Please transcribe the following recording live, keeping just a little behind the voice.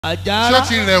ṣó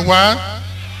ti rẹ̀ wá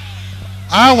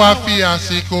a wá fi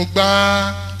àsìkò gba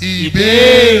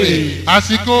ìbéèrè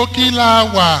àsìkò kí la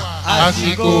wà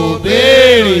àsìkò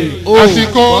béèrè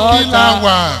àsìkò kí la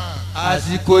wà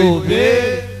àsìkò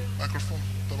ìbéèrè. microphone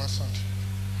tó bá sound.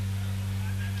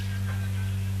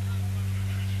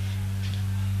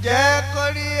 jẹ́ kó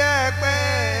rí ẹ pé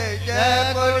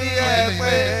jẹ́ kó rí ẹ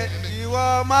pé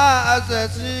ìwọ máa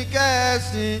ṣẹ̀sìn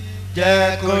kẹ́sìn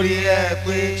jẹ́ kó rí ẹ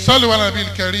pé. sọ́ọ̀lù wà nàbí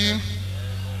kẹrí.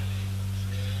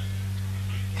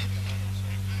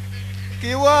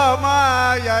 kí wọ́n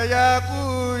máa yàyà kú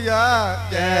yá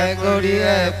jẹ́ kó rí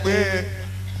ẹ pé.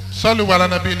 sọ́ọ̀lù wà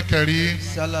nàbí kẹrí.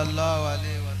 sallallahu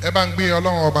alayhi wa sallam. ẹ bá ń gbé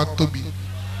ọlọ́run ọba tóbi.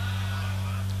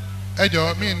 ẹ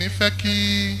jọ̀ọ́ mi ní fẹ́ kí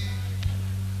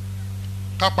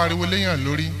ká pariwo léèyàn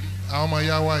lórí àwọn ọmọ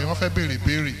ìyá wa yìí wọ́n fẹ́ béèrè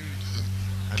béèrè.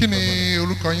 kí ni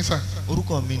orúkọ yín sà?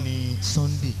 orúkọ mi ni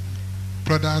Sunday.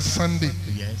 brother Sunday.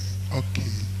 Yes. ok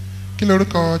kí ni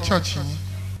orúkọ church yín?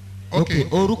 ok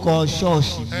orúkọ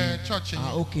ṣọ́ọ̀ṣì mi. church yín.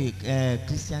 ok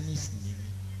christianism mi.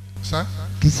 sà?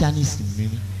 christianism mi.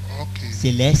 ok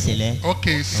sẹlẹ. ok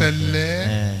sẹlẹ.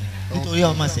 nítorí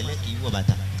ọmọ sẹlẹ kì í wọ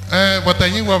bàtà. bọ̀tà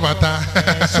yín wọ bàtà.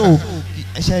 so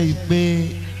ẹ ṣe rí i pé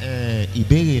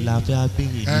ìbéèrè la fẹ́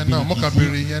béèrè náà mo kà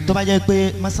béèrè yẹn ni. tó bá jẹ́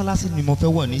pé mọ́sálásí ni mo fẹ́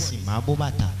wọ̀ nísìnyí máa bọ́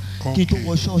bàtà kí n tó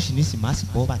wọ ṣọ́ọ̀ṣì nísìnyí máa sì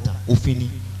bọ́ bàtà òfin ni.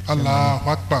 Allahu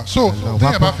Akbar. so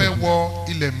téèyàn bá fẹ́ wọ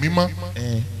ilẹ̀ mímọ́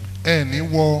ẹ ní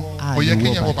wọ ó yẹ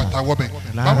kéèyàn wọ bàtà wọbẹ̀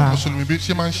báwo mùsùlùmí bí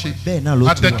ṣe máa ń ṣe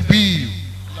adekbir.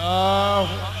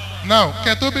 now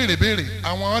kẹ́ tó béèrè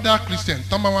àwọn other Christian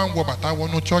tó máa ń wọ bàtà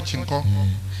wọnú church ńkọ́.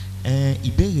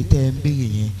 ìbéèrè tẹ́ ń béèrè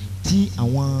yẹn tí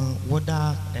àwọn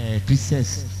other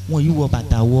Christians wọn yìí wọ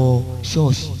bàtà wọ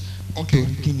ṣọ́ọ̀ṣì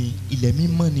nítorí kí ni ilẹ̀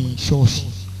mímọ́ ni ṣọ́ọ̀ṣì.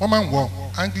 wọ́n máa ń wọ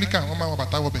Anglican wọ́n máa ń wọ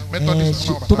bàtà wọbẹ̀ Methodist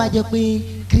máa ń wọ bàtà wọbẹ̀. tó bá jẹ́ pé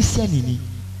Christian ni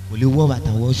kò lè wọ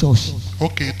bàtà wọ ṣọ́ọ̀ṣì.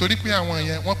 ok torí pé àwọn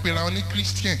yẹn wọ́n pera wọn ní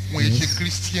Christian wọ́n yìí ṣe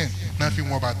Christian náà fi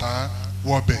wọ bàtà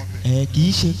wọbẹ̀. kì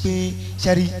í ṣe pé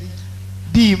sẹ́rí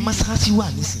bíi mọ́sálásí wà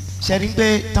nísìn sẹ́rí pé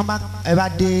ẹ bá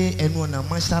dé ẹnu ọ̀nà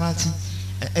mọ́sálásí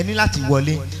ẹ ní láti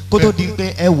wọlé kó tó di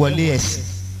pé ẹ wọlé ẹ̀sìn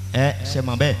ṣe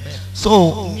mọ̀ bẹ́ẹ̀ so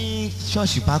ní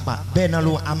ṣọ́ọ̀ṣì pàápàá bẹ́ẹ̀ náà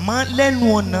ló àmọ́ lẹ́nu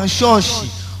ọ̀nà ṣọ́ọ̀ṣì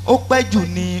ó pẹ́ jù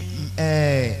ní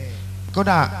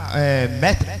kódà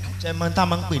mẹ́tì ṣe mọ́ tá a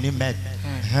máa ń pè ní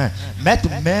mẹ́tì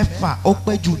mẹ́fà ó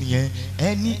pẹ́ jù nìyẹn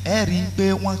ẹ rí i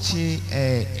pé wọ́n ṣe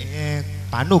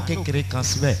pàánù kékeré kan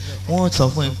síbẹ̀ wọ́n sọ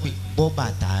fún ẹ pé bọ́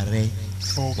bàtà rẹ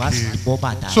wá sí bọ́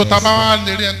bàtà rẹ. so tá a bá wá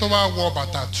lè rí ẹni tó bá wọ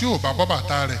bàtà tí ò bá bọ́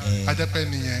bàtà rẹ̀ á jẹ́ pé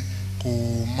nìyẹn kò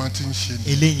mọ tí ń ṣe ni.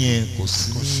 eléyẹn kò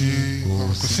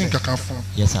sí nǹkan kan fún.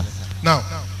 yes sir. now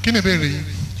kí ni ìbéèrè yìí.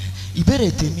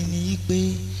 ìbéèrè tèmi ni yí pé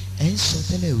ẹ ń sọ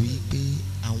tẹ́lẹ̀ wí pé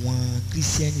àwọn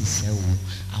kírísítẹ́nì sẹ́wọ̀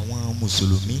àwọn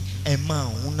mùsùlùmí ẹ máa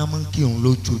ń náà máa ń kírun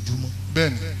lójoojúmọ́.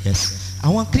 bẹ́ẹ̀ni. yes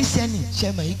àwọn kírísítẹ́nì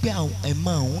ṣe máa yí pé ẹ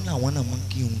máa ń làwọn náà máa ń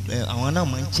kírun àwọn náà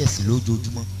máa ń chẹ̀sì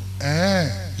lójoojúmọ́.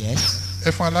 yes.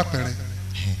 ẹ fún alápẹ̀rẹ̀.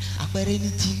 àpẹẹrẹ ní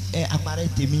ti àpẹẹrẹ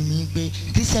tèmi ni pé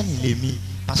kírísítẹ́nì lèmi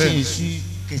parce que je suis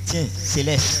chrétien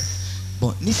céleste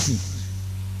bon nísìn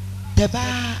tẹ bá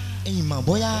ìmọ̀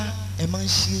bóyá ẹ máa ń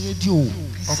ṣe rédíò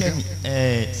kírísítẹ́nì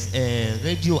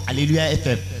rédíò hallelujah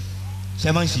fm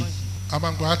ṣe máa ń ṣe.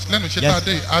 abango lẹ́nu ṣe tá a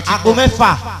dé. aago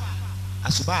mẹ́fà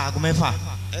àṣùbà aago mẹ́fà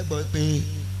ẹ gbọ́ pé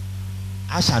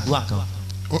a ṣàdúrà kan.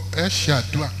 ẹ ṣe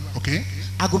àdúrà ok.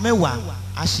 aago mẹ́wàá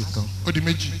a ṣe kan. ó di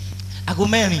méjì. aago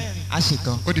mẹ́rin a ṣe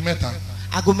kan. ó di mẹ́ta.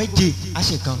 aago méje a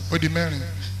ṣe kan. ó di mẹ́rin.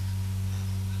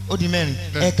 ó di mẹ́rin.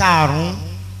 ẹ̀ka àrùn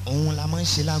òun la máa ń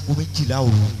ṣe láago méjìlá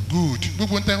òru. good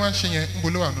gbogbo ń tẹ́ wá ń ṣe yẹn ń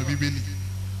bolo wà ní bíbélì.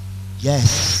 yes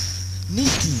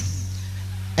nísìn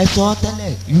ẹ sọ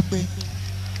tẹ́lẹ̀ wípé.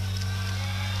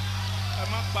 ẹ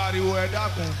má pariwo ẹ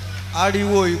dákun.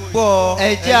 ariwo ìpọ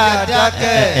ẹjẹ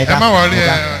àdákẹ́. ẹ má wọlé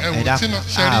ẹ wò sínú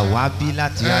sẹ́rí. àwa bí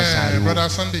láti aṣàríwò. brother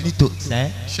Sunday nítorí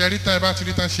sẹ́rí tá ẹ bá ti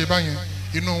rí tán ṣe báyẹn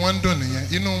inú wọn ń dùn nìyẹn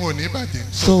inú wọn ò ní bàjẹ́.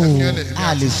 so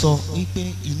a lè sọ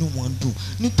wípé inú wọn ń dùn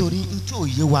nítorí ntí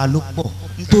òye wa ló pọ̀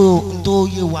ntó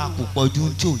òye wa kò pọ̀ ju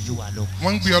ntí òye wa lọ.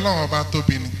 wọ́n ń gbé ọlọ́run ọba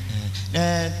tóbi ni.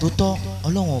 tòótọ́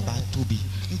ọlọ́run ọba tóbi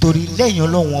nítorí lẹ́yìn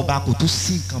ọlọ́run ọba kò tó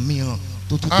sí nǹkan mìíràn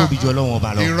tó tún tóbi ju ọlọ́run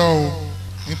ọba lọ. irọ́ o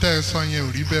ní tẹ́ ẹ sọ yẹn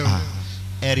ò rí bẹ́ẹ̀ o.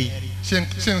 ẹ rí.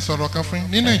 ṣé n sọ̀rọ̀ kan fún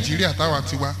yín ní Nàìjíríà táwa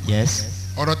ti wá. yes.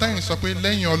 ọ̀rọ̀ táyìn sọ pé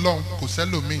lẹ́yìn ọlọ́run kò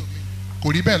sẹ́lòmíì kò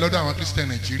rí bẹ́ẹ̀ lọ́dọ̀ àwọn Christian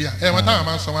Nàìjíríà wọ́n táwọn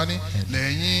máa ń sọ wá ní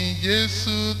lẹ́yìn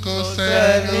Jésù kò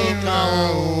sẹ́nìkan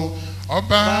o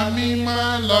ọba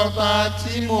mímọ́ lọ́ba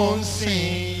tí mò ń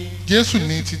sìn. Jésù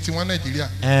ní titi wọn Nàìjíríà.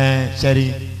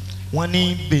 sẹ́rí wọ́n ní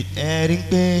rí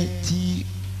pé tí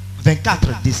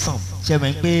 24 décembre ṣe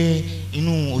mọ̀ pé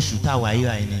inú oṣù tá a wà yìí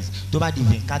àìní tó bá di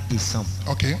 24 décembre.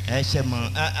 ok ẹ ṣe mọ̀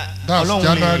that's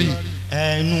January.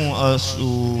 inú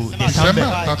oṣù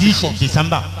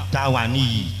December tá a wà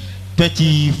níyì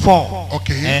 24. ok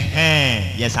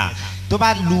yes sir tó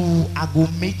bá lu aago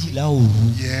 12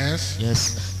 òru.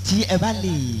 yes tí ẹ bá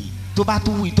lè tó bá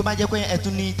tó wí tó bá jẹ́ pé ẹ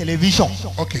tún ní tẹlifíṣàn.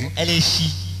 ok ẹ lè ṣí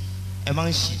ẹ máa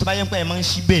ń ṣí tó bá jẹ́ pé ẹ máa ń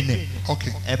ṣí bẹ́ẹ̀ nẹ̀. ok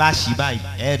ẹ bá ṣí báyìí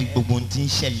ẹ rí gbogbo ohun tí ń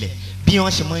ṣẹlẹ̀ bí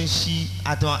wọ́n ṣe máa ń ṣí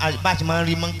àtọ̀ bá ṣe máa ń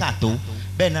rí mọ́ńkà tó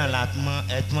bẹ́ẹ̀ náà la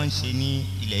ẹ tún máa ń ṣe ní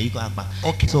ilẹ̀ yìí kó apá.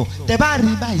 ok so tẹ bá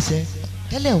rí báyìí sẹ́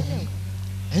tẹ́lẹ̀ òun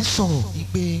ẹ ń sọ̀rọ̀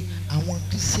wípé àwọn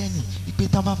kírísítẹ́nì wípé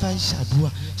tá a bá fẹ́ ṣàdúrà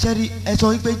ṣẹ́rí ẹ sọ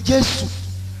wípé Jésù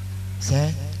sẹ́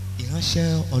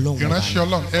ìránṣẹ́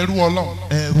Ọlọ́run ẹrú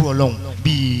Ọlọ́run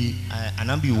bíi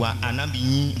anabi wa anabi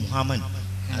yín Muhammad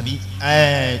àbí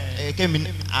kẹ́mi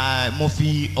mo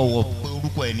fi ọ̀wọ̀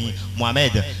orúkọ ẹ̀ ní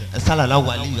Muhammad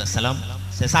sallallahu alayhi wa sallam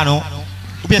sẹ́sánù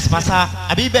ou bien c'est pas ça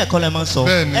àbí bẹ́ẹ̀ kọ́ lẹ́ máa sọ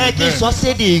kí n sọ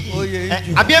sédè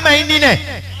àbí ẹ̀ máa ń nílẹ̀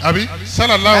àbí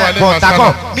sallallahu alayhi wa sallam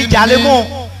d'accord mi jàlé mọ́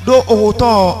do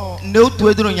òwòtọ́ ne o tu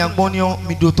edoro nyagbɔn ni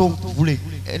mi do to wule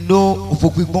do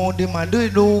ofogbigbɔn de ma do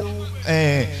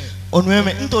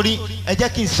ọ̀nùmẹ́mẹ́ nítorí ẹ jẹ́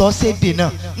kí n sọ sédè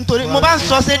náà nítorí mo bá ń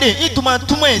sọ sédè ìtumọ̀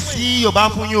túmọ̀ ẹ̀ sí Yorùbá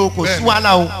fún yín o kò sí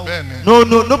wàhálà o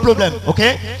no problem ok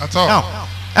now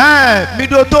mi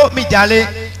do to mi jàlé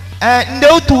ndé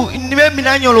o tu níbẹ̀ mi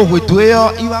náà yàn lọ wètò yọ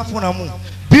ìwà fúnra mu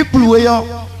bíbélù yọ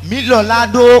mi lọ la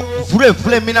do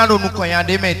fúlẹ̀ mi náà lọ nukọ̀ yàn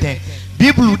dé mẹ́tẹ̀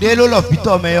bíbélù dé ló lọ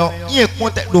fitọ́ mẹ́ yọ ìyẹn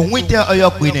kún tẹ lòun tẹ ọyọ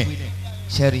pé nẹ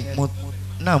sẹ́rí mo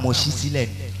náà mo ṣí sílẹ̀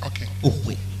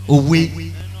ní òwe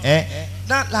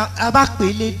náà la bá pè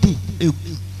é lédè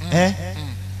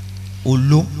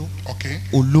olo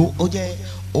ó jẹ́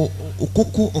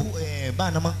okoko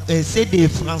báyìí sédè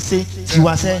français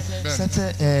tiwa sẹ́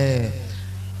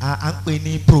à ń pè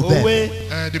ní proverbe.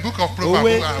 The book of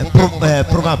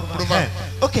Proverbs.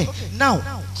 Ok now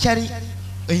sẹ́rí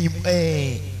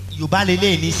Yorùbá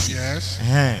lélẹ̀ nísìn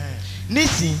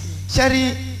nísìn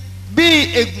sẹ́rí bí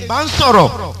ègùn bá ń sọ̀rọ̀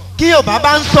kí Yorùbá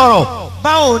bá ń sọ̀rọ̀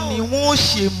báwo ni wọ́n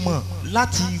ṣe mọ̀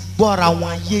láti gbọ́ra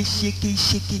wọn yé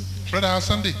ṣékéṣéké. Brother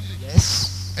Sunday. Yes.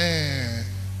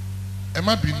 Ẹ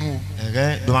má bínú o.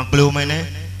 Dùnmọ̀ pé o mẹ́nẹ́.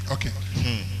 Ok.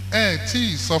 Tí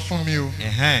ì sọ fún mi o.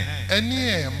 Ẹ ní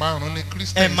márùn-ún ní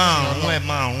Christian.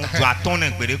 márùn-ún jọ àtọ́nà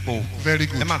gbèrèpọ̀. Very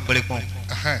good. Ẹ má gbèrèpọ̀.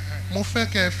 Mo fẹ́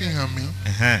kẹ́ ẹ fi hàn mí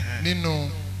nínú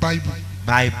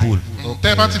Bible.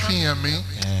 Tẹ́ ẹ bá ti fi hàn mí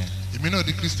èmi náà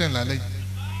di Christian lálẹ́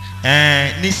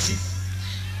yìí. Nísì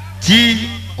tí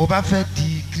o bá fẹ́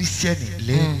di Christian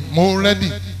lé. Mo ready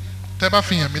tẹ́ ẹ bá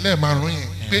fi hàn mí lẹ́ẹ̀márùn-ún yẹn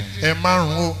pé ẹ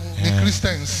márùn-ún o ní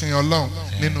Christian sin Ọlọ́run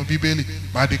nínú Bíbélì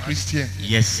máa di Christian.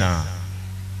 Yes sir.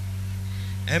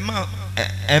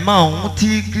 ẹ máa ohun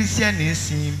tí Christian ń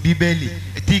sin Bíbélì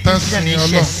tí Christian ń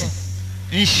ṣẹ̀sìn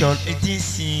tí ń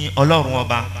sin Ọlọ́run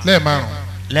ọba.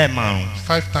 lẹ́ẹ̀márùn-ún.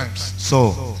 5 times.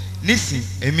 So nísìn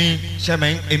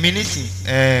èmi nísìn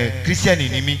Christian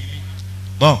ni mí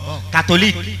bon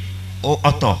Catholic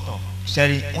ọ̀tọ̀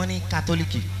sẹ́rí wọ́n ní Catholic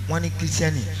wọ́n ní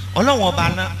Christian Ọlọ́run ọba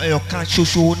ọ̀kan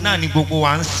ṣoṣo náà ni gbogbo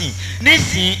wa ń sìn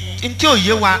nísìn tí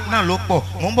òye wa náà ló pọ̀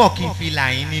mò ń bọ̀ kí n fi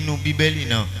là yín nínú Bíbélì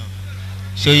náà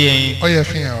ṣóyè yín. ó yẹ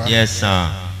fi hàn wá. Yes sir.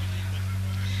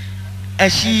 ẹ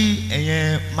ṣí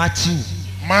ẹ̀yẹn Matthew.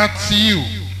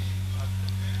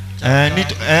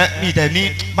 mi tẹ̀ ní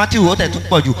Matthew ó tẹ̀ tún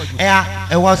pọ̀ jù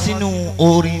ẹ wá sínú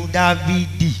orin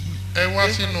Dáfídì.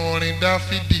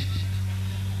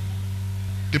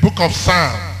 The book of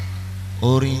Psalm.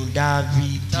 Orin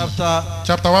Dáfídì.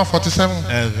 Chapter 147.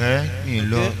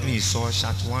 mi sọ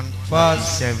chapter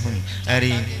 147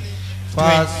 ẹ̀rí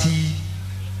 20.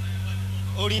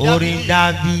 Orin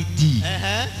Dáfídì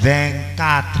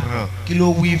 24 kí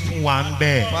ló wí fún wa ń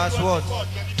bẹ̀.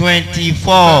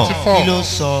 24 kí ló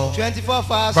sọ.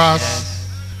 24 verse.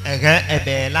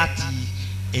 ẹ̀bẹ̀ láti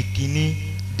èkíní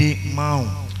dé márùn.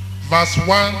 Verse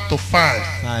 1 to 5.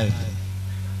 5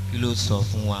 kí ló sọ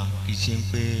fún wa kì í ṣe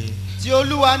pé. tí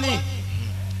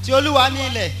Olúwa ní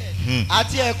ilẹ̀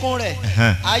àti ẹ̀kún rẹ̀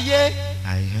ayé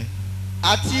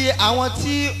àti àwọn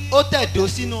tí ó tẹ̀dó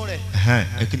sínú rẹ̀.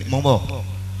 mọ̀ bọ̀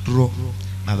dúró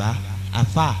bàbá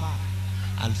alfa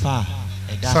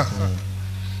ẹ̀dá kan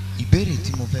ìbéèrè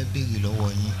tí mo fẹ́ béèrè lọ́wọ́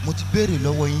yín mo ti béèrè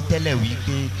lọ́wọ́ yín tẹ́lẹ̀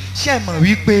wípé ṣé ẹ mọ̀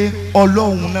wípé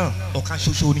Ọlọ́run náà ọ̀kan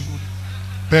ṣoṣo ni.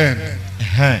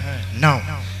 bẹ́ẹ̀ni. now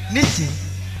nísìn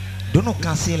dónú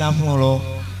kan sí la fún ọ lọ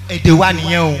èdè wa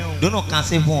nìyẹn o dónú kan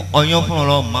sí fún ọyàn fún ọ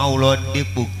lọ máa wọ lọ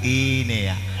dépò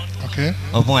kéènìyà.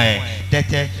 ọ̀fun ẹ̀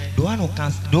tẹ́tẹ́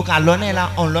dókà lọ́nà la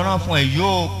ọ̀nlọ́nà fún ẹ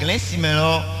yóò kìlẹ̀ sí mi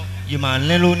lọ yìí máa ń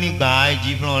lé ló nígbà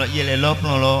ẹ̀jì fún ọ yẹlẹ lọ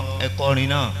fún ọ lọ ẹ̀kọ́rin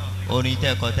náà orin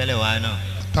tẹ́ kọ tẹ́lẹ̀ wa náà.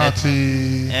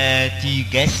 Ti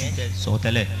Gẹ̀ẹ́sì sọ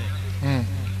tẹ́lẹ̀.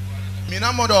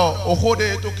 Minamodo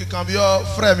ohode to kikambio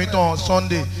frère mi ton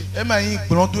Sunday e ma yin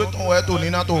gbon do ton we to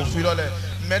nina to fi lole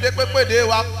me de pepe de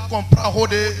wa comprend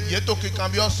hode ye to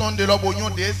kikambio Sunday lo bo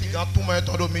yon de si gan tu mo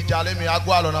ton do mi jale mi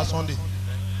agwa lo na Sunday.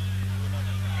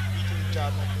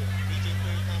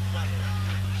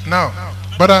 Now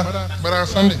brother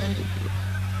Sunday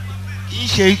kì í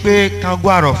ṣe pé kan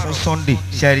gbàrọ̀ fún Sunday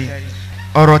ṣẹ́rí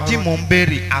ọ̀rọ̀ tí mò ń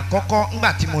béèrè àkọ́kọ́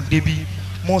ńgbà tí mo débi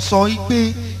mo sọ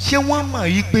pé ṣé wọ́n mọ̀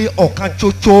yí pé ọ̀kan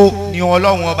ṣoṣo ni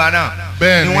Ọlọ́run ọba náà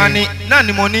bẹ́ẹ̀ ni wọ́n ní náà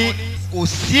ni mo ní kò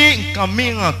sí nǹkan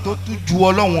mìíràn tó tún ju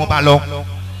Ọlọ́run ọba lọ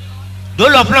do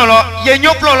lọ plan lọ ye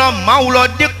nyo plan lọ máa lọ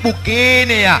dépò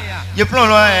kéènì à ye plan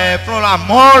lọ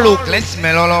àmọ́ lò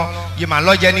kílẹ̀sìmẹ̀ lọ́lọ́ ye máa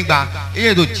lọ jẹ́ nígbà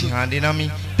eye tó jìhàn dé náà mi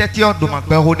tẹ́tí ọ̀dọ̀ máa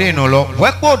pẹ́ hó dé nù lọ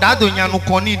wẹ́pọ̀ dàdó yanu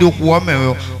kan ní ìdókòwò ọmọ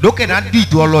ẹ̀ dókè náà di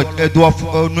ìdó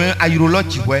ọ̀nà ayiro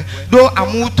lọ́jì wẹ́ dó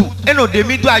àmútu ẹnu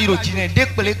dèmí dó ayiro jìnnà dé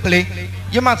pélépélé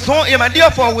ye máa sún ye máa dí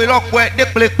ọ̀fọ̀ òwe lọ́pọ̀ ẹ̀ dé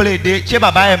pélépélé dé ṣé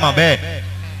bàbá ẹ̀ mọ̀ bẹ́ẹ̀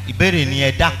ìbéèrè ni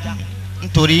ẹ dákun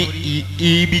nítorí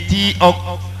ibi tí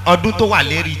ọdún tó wà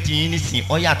lérí tí nísìn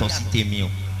ọ yàtọ̀ sí tèmi o.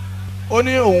 Ó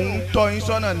ní òun tọ́ yín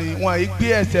sọ́nà ni wọ́n yìí gbé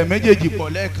ẹsẹ̀ méjèèjì pọ̀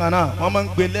lẹ́ẹ̀kan náà wọ́n máa ń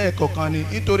gbé lẹ́ẹ̀kọ̀kan ni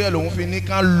nítorí ẹ̀ lòun fi ní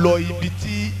ká lọ ibi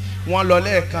tí wọ́n lọ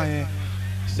lẹ́ẹ̀kan yẹn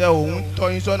ṣe òun tọ́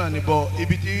yín sọ́nà níbọ̀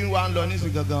ibi tí wọ́n á lọ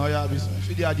nísìn gangan ọ̀yà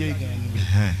fídíò ajé ìgàn ni.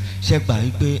 ṣe gbà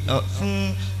wípé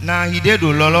fún na ìdèdò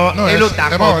lọ́lọ́ èlò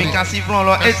tàkọ̀ bí ká sí fún ọ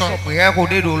lọ ẹ sọ pé ẹ kò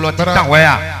dèdò lọ títà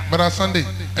wẹ́yà. brother Sunday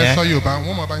ẹ sọ Yorùbá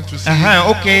wọn mọ bá ń tu sí.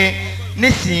 ok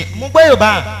nísìn mo gbọ́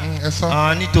Yorùbá ẹ sọ.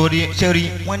 nítorí sẹ́rí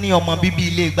wọ́n ní ọmọ bíbí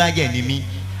ilé gbájẹ́ ni mí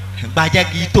gbájẹ́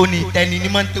kì í tó ni tẹni ní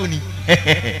máa ń tó ni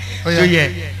tó yẹ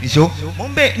ìṣó mo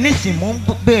ń bẹ nísìn mo ń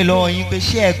bẹ lọ́wọ́ yín pé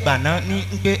ṣé ẹ gbà náà ní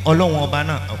pé Ọlọ́run ọba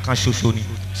náà ọ̀kan ṣoṣo ni.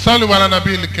 sọ́ọ̀lù wàlá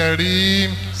nàbí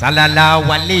karim. sálálá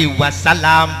wàlé wa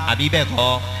sálám àbí bẹ́ẹ̀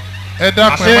kọ́. ẹ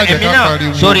dákun ẹ má jẹ́ ká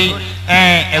pariwo. sórí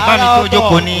ẹ̀gbọ́n mi tó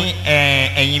jókòó ní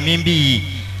ẹ̀yìn mi bí yìí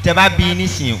tẹ bá bí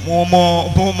nísìn mo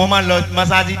máa ń lọ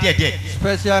mọ́sáàsì díẹ̀díẹ̀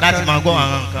láti máa gbọ́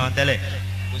àwọn nǹkan tẹ́lẹ̀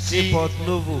kò sí.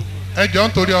 ẹ jọ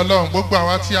ń torí Ọlọ́run gbogbo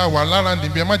àwa tí a wà lára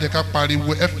níbi ẹ má jẹ́ ká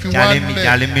pariwo ẹ fi wá lẹ̀.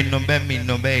 jàlẹ́ mi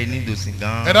nù bẹ́ẹ̀ ní ìdòsí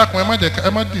gan. ẹ dákun ẹ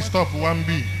má disturb wa ń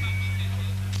bì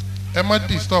ẹ má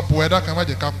disturb wa ẹ dákun ẹ má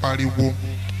jẹ́ ká pariwo.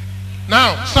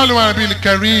 now sọ́ọ̀lù wa nàbí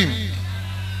karim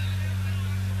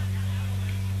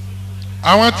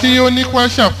àwọn tí ó ní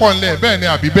question pọ̀ nílẹ̀ bẹ́ẹ̀ ni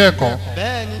àbí bẹ́ẹ̀ kọ́.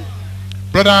 bẹ́ẹ̀ni.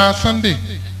 brother Sunday.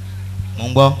 mo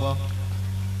ń gbọ́.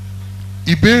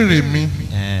 ìbéèrè mi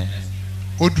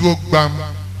ó dúró gbam.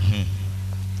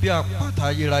 bí àpáta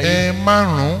ayérayé.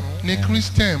 márùn-ún ni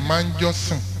Christian máa ń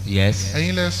jọ́sìn. yes.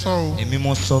 ẹ̀yin lẹ sọ o. èmi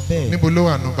mo sọ bẹ́ẹ̀. níbo ló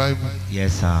wà ní Bible.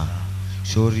 yes sir.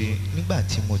 sori nígbà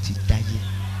tí mo ti dáyé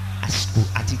àsìkò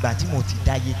àtìgbà tí mo ti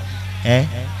dáyé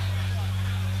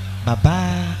bàbá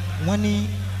wọn ní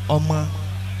ọmọ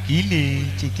kì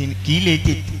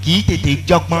í tètè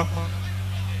jọgbọ́n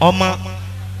ọmọ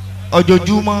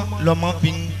ojoojúmọ́ lọmọ fi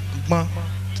ń gbọ́n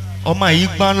ọmọ yìí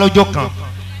gbọ́n lọ́jọ́ kan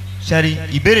sẹ́rí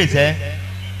ìbéèrè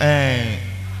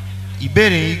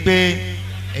ìbéèrè yìí pé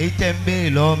èyí tẹ́ ń béèrè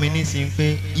lọ́wọ́ mi nísìnyí pé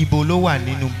ibo ló wà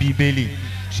nínú bíbélì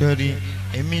sẹ́rí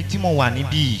èmi tí mo wà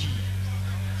níbí yìí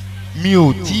mi ò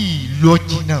tí ì lọ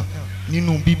jìnnà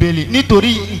nínú bíbélì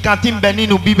nítorí nǹkan tí ń bẹ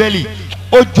nínú bíbélì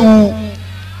ó ju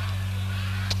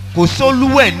kò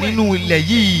sólúwẹ̀ nínú ilẹ̀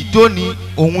yìí tó ní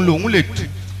òun lòun lè tù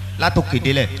látòkè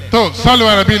délẹ̀. tó sálù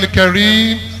arabi kẹrí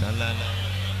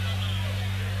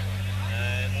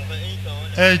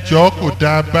ẹjọ́ kò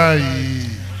dáa báyìí.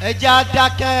 ẹ jẹ́ á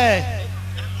dákẹ́.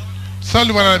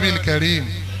 sálù arabi kẹrí.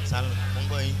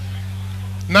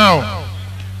 now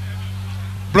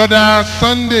brother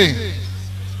Sunday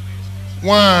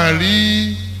wọ́n á rí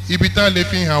ibi tán lè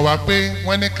fi hàn wá pé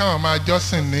wọ́n ní káwọn máa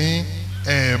jọ́sìn ní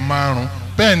ẹ̀ẹ̀márùn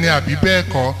bẹ́ẹ̀ ni àbí bẹ́ẹ̀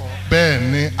kọ́ bẹ́ẹ̀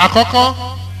ni àkọ́kọ́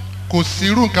kò sí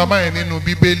irú nǹkan báyẹn nínú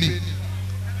bíbélì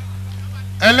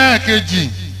ẹlẹ́ẹ̀kejì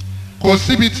kò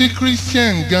síbi tí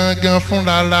Christian gangan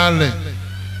fúnra rẹ̀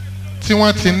tí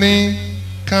wọ́n ti ní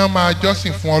kán máa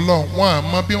jọ́sìn fún Ọlọ́run wọ́n á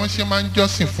mọ bí wọ́n ṣe máa ń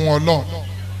jọ́sìn fún Ọlọ́run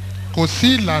kò sí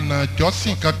ìlànà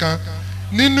jọ́sìn kankan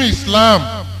nínú Islam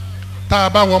tá a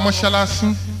bá wọ mọ́ṣáláṣí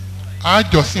á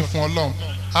jọ́sìn fún Ọlọ́run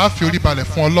á fi orí balẹ̀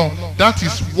fún Ọlọ́run that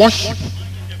is worship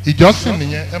ìjọ́sìn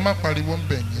nìyẹn ẹ má pariwo ń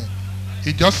bẹ̀ yẹn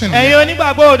ìjọ́sìn nìyẹn. ẹ̀yin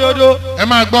onígbàgbọ́ òdodo. ẹ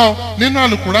máa gbọ́ nínú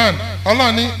alukuran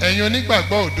Ọlọ́run ní ẹ̀yin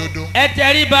onígbàgbọ́ òdodo. ẹ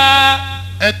tẹríba.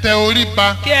 ẹ tẹ orí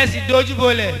ba. kí ẹ sì dojú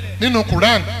bolẹ̀. nínú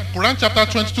Quran chapter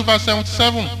 22 verse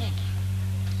 77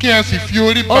 kí ẹ sì fi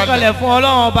orí balẹ̀. ó kalẹ̀ fún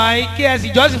Ọlọ́run ọba yín kí ẹ sì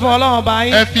jọ́sìn fún Ọlọ́run ọba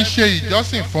yín. ẹ fi ṣe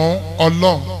ìjọ́sìn fún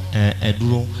Ọlọ́run ẹ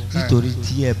dúró nítorí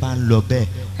tí ẹ bá ń lọ bẹ́ẹ̀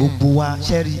gbogbo wa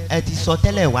sẹ́rí ẹ ti sọ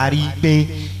tẹ́lẹ̀ wá rí i pé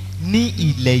ní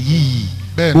ilẹ̀ yìí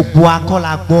gbogbo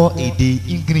akọ́la gbọ́ èdè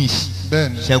English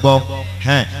ṣẹ́gbọ́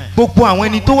gbogbo àwọn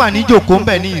ẹni tó wà níjòkó ń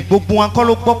bẹ̀ ní gbogbo wọn kọ́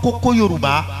ló gbọ́ kókó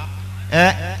Yorùbá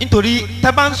nítorí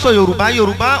tẹ́ bá ń sọ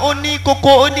Yorùbá ó ní kókó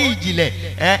ó ní ìjìnlẹ̀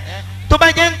tó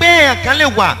bá jẹ́ pé èèyàn kan lè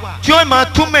wà tí ó máa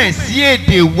túmọ̀ sí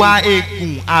èdè wa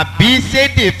ègùn àbí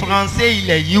sédè Faransé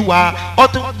ilẹ̀ yìí wa ó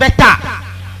tún bẹ́tà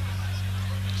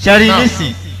ṣẹ́rí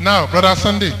nísìn. Now brother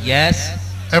Sunday. Yes.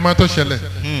 ẹ máa tó ṣẹlẹ̀.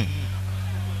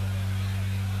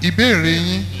 ìbéèrè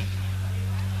yín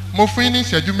mo fún yín ní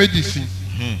ìṣẹ́jú méjì sí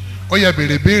ó yẹ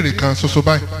béèrè béèrè kan ṣoṣo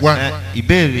báyìí wá.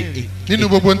 ìbéèrè. nínú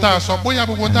gbogbo nta sọ bóyá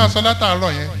gbogbo nta sọ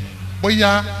látàárọ̀ yẹn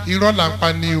bóyá irọ́ là ń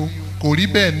pa ni o kò rí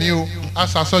bẹ́ẹ̀ ni o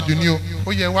aṣàṣọjù ni o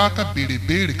ó yẹ wá kàn béèrè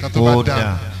béèrè kan tó bá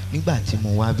dáa. nígbà tí mo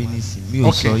wá bí nísìn mi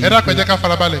ò sọ yìí pé ẹ dákun ẹ jẹ́ ká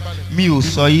farabalẹ̀. mi ò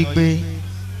sọ yìí pé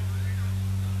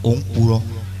ò ń purọ́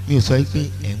mi ò sọ yìí pé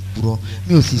ẹ̀ ń purọ́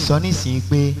mi ò sì sọ nísìnyí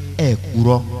pé ẹ̀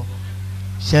purọ́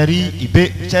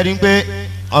ṣẹ́rí pé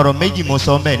ọ̀rọ̀ méjì mo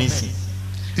sọ mẹ́rin nísìn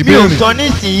mi ò sọ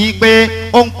nísìnyí pé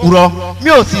ó ń purọ́ mi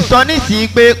ò sì sọ nísìnyí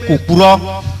pé kò purọ́.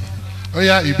 ó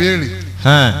yá ìbéèrè.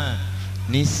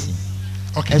 nísìn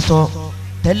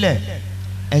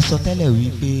ẹ sọ tẹ́lẹ̀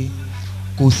wípé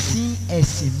kò sí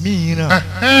ẹ̀sìn mìíràn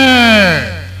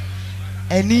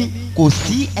ẹni kò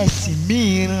sí ẹ̀sìn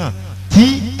mìíràn tí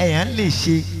èèyàn lè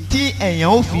ṣe tí èèyàn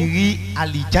ó fi rí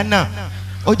àlìjánà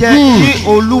ó jẹ́ kí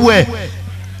olúwẹ̀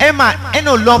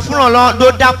ẹnu lọ fúnra lọ ló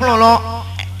dá fúnra lọ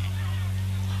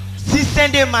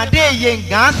sísẹ́ndé màdé yẹ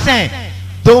gánṣẹ́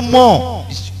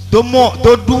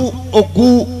tó dú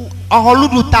ògùn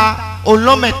ọ̀họ́lùdùta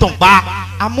olómẹ̀tọ̀gba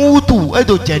amúhùtù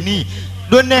èdò jẹ̀ní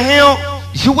lónìhìn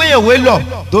ìṣúwéyèwé lọ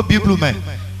tó bíbélù mẹ́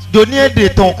doni èdè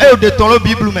tán ló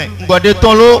bíbélù mẹ́ ngọ̀dé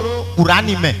tán ló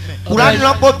kùránì mẹ́ kùránì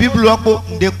lọ́pọ̀ bíbélù lọ́pọ̀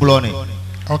ǹdẹ́ kpọ̀lọ́ ni.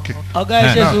 ọ̀gá ẹ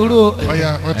ṣe sùúrù o.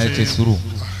 ẹ ṣe sùúrù.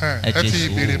 ẹ ti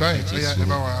béèrè báyìí ẹ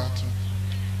bá wa tún.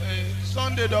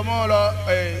 Sunday dọmọ lọ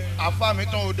afa mi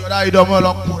tán o dọ̀dá yìí dọmọ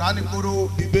lọ kùránì kpọ̀lọ́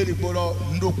bíbélì kpọ̀lọ́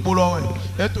ǹdó kpọ̀lọ́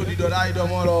ètò di dọ̀dá yìí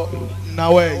dọmọ lọ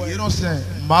nawẹ yìnyínsẹ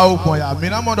maawo gbọnya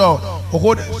minamọdọ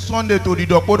oko de Sunday tó di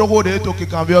dọ kpọdọkọ de eto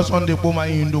kíkan bí ọ Sunday kpọ ma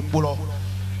yin ǹdó kpọ̀lọ́.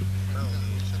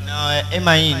 ẹ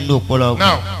máa yin ǹdó kpọ̀lọ́.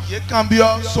 yé kan bí ọ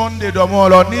Sunday dọmọ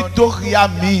lọ nítorí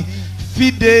mi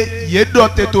fide yé dọ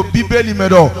tètò bíbélì mẹ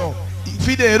dọ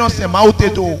fide yé nọsẹ maawo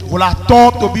tètò wòlá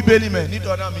tọ́ tó bíbélì mẹ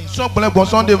nídọ̀ọ́nà mi sọ́gbọ́n gbọ́n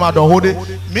Sunday ma dọ̀ hóde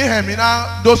mi hẹ̀ mi ná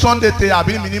do Sunday tẹ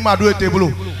àbí mi ní ma do ètè bolo.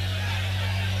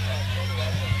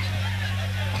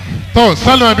 تو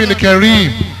صلوا على النبي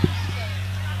الكريم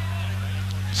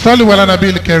صلوا على النبي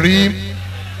الكريم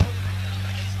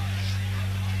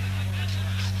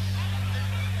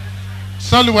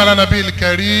صلوا على النبي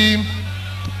الكريم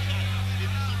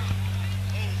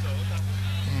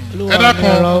ẹ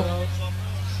dákun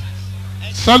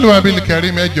صلوا على النبي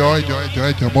الكريم ẹ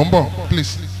jọ̀ọ́ mo ń bọ̀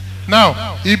please now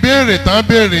ìbéèrè tán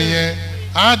béèrè yẹn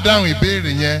á dáhùn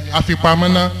ìbéèrè yẹn àfipamọ́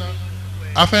náà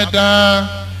a fẹ́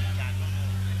dá.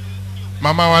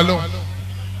 Mama wa ló.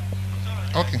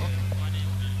 Okay.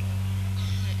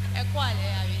 Ẹ kú àlẹ́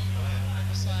àbí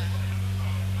ọ̀sán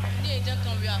ní ìjọ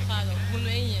kan bí àfa lọ gúnú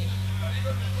ẹ̀yìn.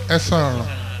 Ẹ sọ̀rọ̀.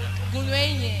 Gúnú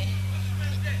ẹ̀yìn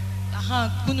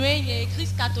gúnú ẹ̀yìn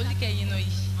Christ catholique ẹ̀yìn náà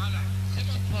yìí.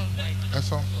 Ẹ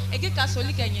sọ. Ege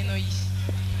catholique ẹ̀yìn náà yìí.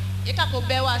 Yẹ ká kó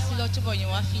bẹ́ẹ̀ wá sí lọ́túbọ̀ yẹn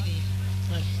wá fìlè.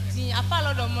 Ti àfa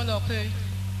lọ́dọ̀ mọ́ lọ pé.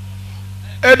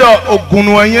 Edo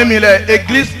ogunu ẹ̀yìn mi lẹ̀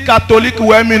Église catholique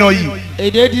wẹ̀ mi náà yìí.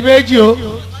 Èdè di méjì o.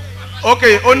 Ok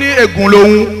ó ní ègùn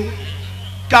lòun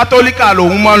kátólíkà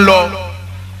lòun máa ń lọ.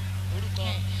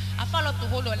 Àfa lọ tó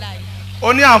hó lọ láàyè.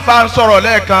 Ó ní àǹfà sọ̀rọ̀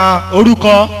lẹ́ẹ̀kan.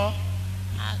 Orúkọ.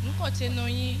 Nukọ̀ tí nu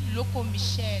yín Lóko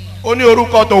Michel. Ó ní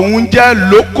orúkọ tòun jẹ́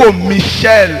Lóko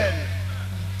Michel.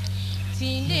 Ti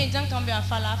ilé ìjọ kan bí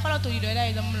àfa lọ tó yìí lọ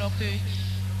láyé lọ́mú lọ pé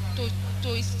tó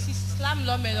Islam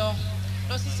lọ́mẹ lọ.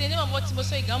 Lọ sí sẹ́ni ọmọ tí mo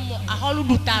sọ ìgbà mọ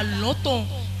àhọ́lùdùtà lọ́tọ̀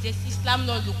jẹ́ Islam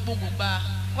lọ lò gbogbo gbà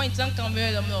wọ́n ìtàn kan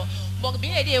bẹ́ẹ̀ lọ́mọ lọ bọ̀ bí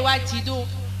èdè wa jí dó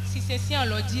sísẹ sí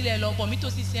ọ̀lọ́ dílẹ̀ lọ bọ̀ mi tó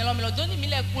sísẹ lọ́mọ lọ dóní mi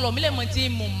lẹ̀ kú lọ mi lẹ̀ mọ̀ tí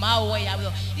mo máa wọ ya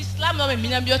lọ Islam lọ́mọ mi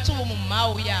náà bí ó tó mo máa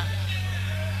wọ ya.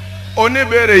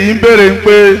 Oníbèrè yìí ń béèrè ń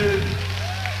pé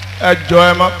ẹjọ́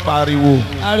ẹ má pariwo.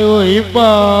 Ariwo yìí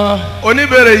pọ̀.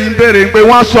 Oníbèrè yìí ń béèrè ń pé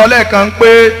wọ́n sọ lẹ́ẹ̀kan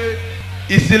pé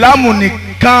ìsìlámù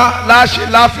nìkan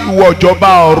láfi wọ̀jọba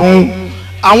ọ̀run.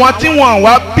 Àwọn tí wọ́n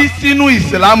wá bí sínú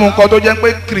ìsìlámù nǹkan tó jẹ́ pé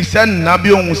kìrìsìtẹ́nì náà bí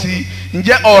òun sí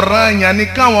ǹjẹ́ ọ̀ranyàn ni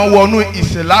káwọn wọnú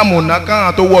ìsìlámù náà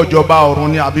káwọn tó wọ ìjọba ọ̀run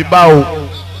ni àbí báwo.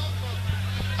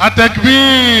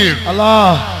 Atekbir.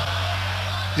 Allah.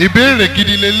 Ìbéèrè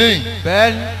gidi lélẹ́yìn.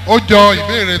 Bẹ́ẹ̀ni. Ó jọ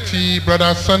ìbéèrè ti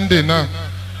brother Sunday náà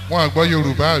wọn àgbọ̀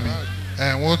Yorùbá àbí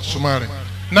wọ́n túmọ̀ rẹ̀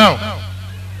now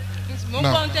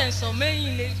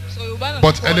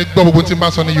but ẹ lè gbọ́ gbogbo tí n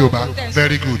bá sọ ní Yorùbá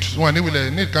very good wọn níwìlẹ̀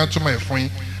ní ìkan túmọ̀ ẹ̀ fún yín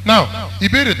now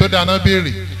ìbéèrè tó dáná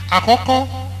béèrè àkọ́kọ́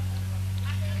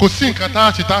kò sí nǹkan tá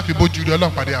a ṣe tá a fi bójú rí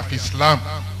Ọlọ́run pàdé àfi Islam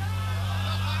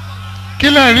kí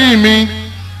lẹ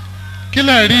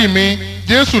rí mi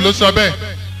Jésù ló sọ bẹ́ẹ̀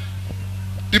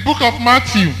the book of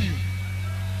Matthew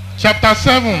chapter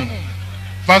 7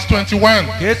 verse 21.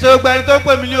 kìí ṣe gbogbo ẹni tó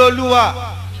pè mí ní Olúwa.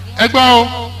 ẹ gbọ́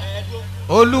o.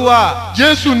 Olúwa.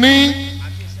 Jésù ní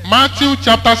Matthew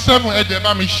chapter 7 ẹ jẹ́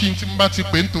bá mi ṣí tí mo bá ti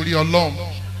pè nítorí Ọlọ́run.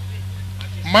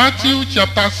 Matthew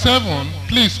chapter 7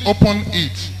 please open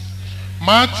it.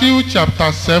 Matthew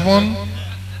chapter 7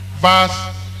 verse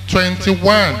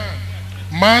 21.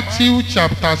 Matthew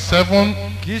chapter 7.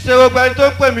 kì í ṣe gbogbo ẹni tó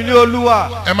ń pè mí ní Olúwa.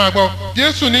 ẹ máa gbọ́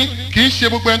Jésù ní kì í ṣe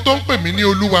gbogbo ẹni tó ń pè mí ní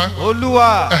Olúwa.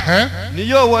 Olúwa ni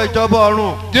yóò wọ ìjọba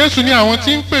ọ̀run. Jésù ní àwọn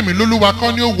tí ń pè mí lólúwa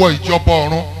kọ́ ni ó wọ ìjọba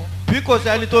ọ̀run. bí kò sí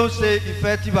ẹni tó ń ṣe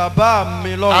ìfẹ́ ti bàbá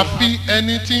mi lọ́run. àfi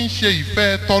ẹni tí ń ṣe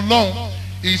ìfẹ́ tọlọ́run.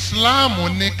 Ìsìláàmù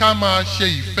ni ká máa ṣe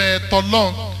ìfẹ́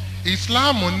tọlọ́run.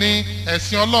 Ìsìláàmù ni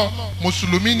ẹ̀sìn Ọlọ́run.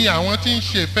 Mùsùlùmí ni àwọn tí ń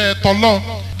ṣe ìfẹ́ tọlọ́run.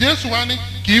 Jésù wá ní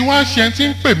kì í wá ṣe ẹni tí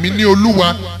ń pè mí ní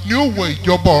Olúwa ni ó wọ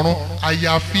ìjọba ọ̀run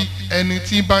àyàfi ẹni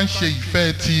tí bá ń ṣe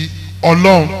ìfẹ́ ti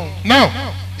Ọlọ́run. Now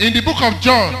in the book of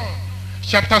John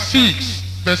chapter 6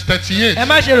 verse 38. ẹ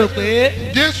má ṣe rò pé.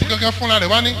 Jésù gangan fúnra rẹ̀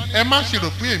wá ní ẹ má ṣe rò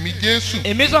pé èmi Jésù.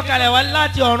 èmi sọ̀kalẹ̀ wá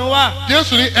láti ọ̀run wá.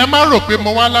 Jésù ní ẹ má rò pé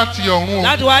mo wá láti ọ̀run o.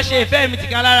 láti wá ṣe ìfẹ́ mi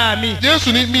tìka lára mi.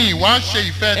 Jésù ní mi ìwá ṣe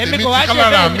ìfẹ́ tèmi èmi kò wá ṣe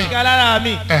ìfẹ́ mi tìka lára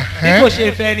mi. bí kò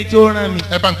ṣe ìfẹ́ ẹni tí ó rán mi.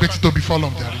 ẹ bá ń gbé títóbi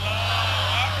fọlọ́m jàre.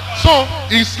 So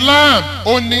Islam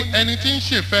ó ní ẹni tí ń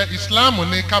ṣèfẹ́ Islam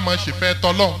ní ká máa ṣèfẹ́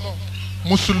tọ́lọ́run.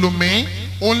 Mùsùlùmí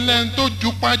òun lẹ́ni tó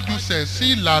jupájusẹ̀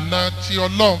sí ìlànà ti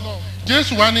Ọlọ́run.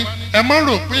 Jésù wá ní ẹ má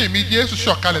rò pé èmi Jésù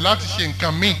sọ̀kalẹ̀ láti ṣe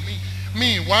nǹkan míì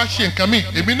mi wá ṣe nǹkan míì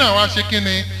èmi náà wá ṣe kí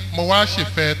ni mo wá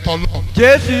ṣèfẹ́ tọ́lọ́run.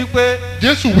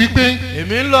 Jésù wípé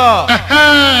èmi ń lọ.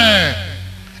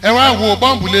 ẹ wá wo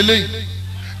bọ́ǹbù lélẹ́yìn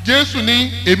Jésù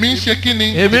ní èmi ń ṣe kí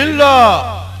ni. èmi ń lọ.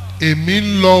 èmi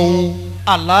ń lọ o.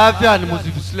 àlàáfíà ni mo sì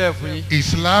fi sílẹ̀ fún yín.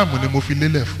 Islam ni mo fi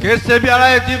lélẹ̀ fún. kìí ṣe bí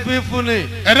aráyé ti fi fún ni.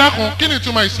 ẹ dákun kí ni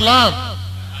ìtumọ̀ Islam?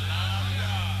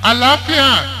 àlàáfíà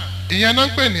ìyẹn náà ń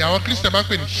pè ní àwọn Christian máa ń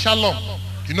pè ní shalom.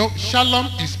 You know, shalom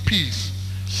is peace.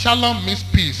 Shalom means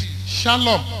peace.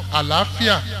 Shalom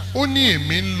àlàáfíà ó ní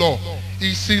èmi ń lọ.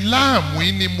 Ìsìláàmù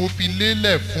yìí ni mo fi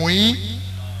lélẹ̀ fún yín.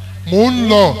 Mo ń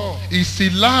lọ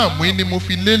ìsìláàmù yìí ni mo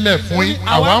fi lélẹ̀ fún yín.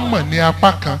 Àwa mọ̀ ní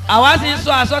apá kan. àwa sì ń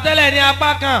sọ àsọtẹ́lẹ̀ ní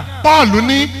apá kan. Paul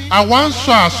ní àwa ń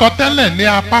sọ àsọtẹ́lẹ̀ ní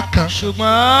apá kan.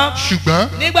 ṣùgbọ́n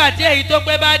nígbà tí èyí tó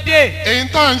pé bá dé. èyí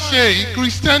tá à ń ṣe èyí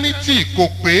Christianity kò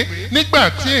pé nígbà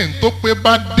tí èyí tó pé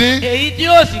bá dé. èyí tí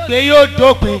yóò sì pé yóò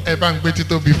dópin. ẹ bá ń gbé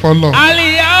títóbi fọlọ.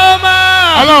 Al-yawma.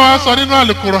 Ọlọ́run á sọ nínú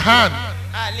Al-Qur'an.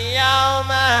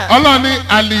 Al-yawma. Ọlọ́run ní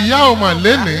al-yawma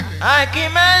lénìí.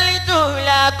 Akmaltu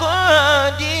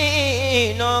lakum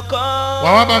dinakum.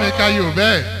 wàá wá bá mi ká yóò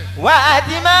bẹ́ẹ̀. Wa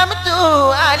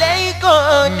atmamtu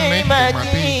alaykum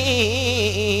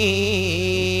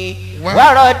ni'mati.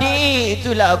 Wa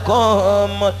raditu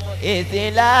lakum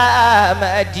Islam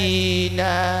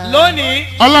dina. lónìí.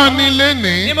 Ọlọ́run ní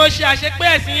lénìí. ni mo ṣe àṣepé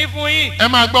ẹ̀sìn yín fún yín. ẹ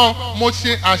máa gbọ́ mo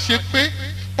ṣe àṣepé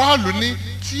Paul ní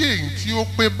tí èyí tí ó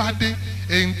pé bá dé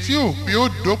èyí tí ò pé ó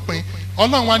dópin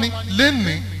Ọlọ́run wá ní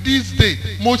lénìí this day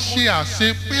mo ṣe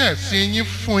àṣepé ẹ̀sìn yín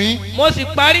fún yín. mo sì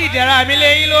parí ìdẹ̀ra mi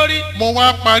lé yín lórí. mo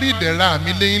wá parí ìdẹ̀ra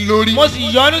mi lé yín lórí. mo sì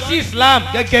yọ́nú sí Islam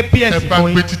gẹ́gẹ́ bí ẹ̀sìn fún yín. ẹ bá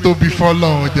gbé títóbi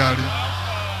fọlọ́run jàre.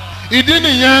 ìdí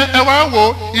nìyẹn ẹ wá wò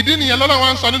ìdí nìyẹn lọ́lọ́run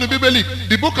wá ń sọ nínú Bíbélì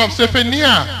the book of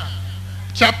Zephaniah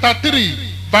chapter 3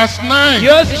 verse 9.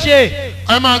 yóò sì ṣe.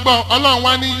 ẹ máa gbọ́ Ọlọ́run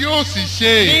wá ní yóò sì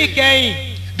ṣe. ní ìkẹyìn.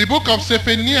 the book of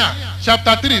Zephaniah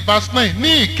chapter 3 verse 9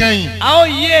 ní ìkẹyìn. a ó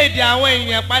yí èdè àwọn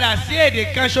ènìyàn padà sí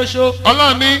èdè kan ṣoṣo.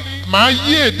 Ọlọ́run ní màá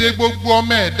yí èdè gbogbo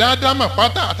ọmọ ẹ̀dá dámọ̀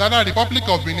pátá àtàrà Republic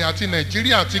of Benin àti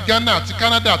Nàìjíríà àti Ghana àti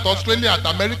Canada àti Australia àti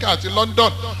America àti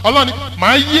London. Ọlọ́run ní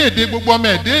màá yí èdè gbogbo ọmọ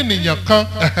ẹ̀dá ènìyàn kan.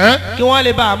 kí wọ́n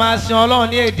lè bá a máa sin Ọlọ́run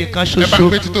ní èdè kan ṣoṣo. ẹ bá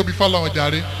gbé títóbi fọlọ́run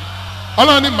jàre.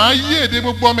 Ọlọ́run ní màá yí èdè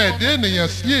gbogbo ọmọ ẹ̀dá ènìyàn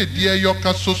sí èdè ẹyọ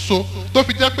kan ṣoṣo tó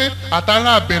fi jẹ́ pé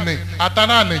àtàrà Benin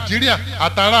àtàrà Nàìjíríà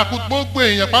àtàrà gbogbo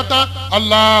èèyàn pátá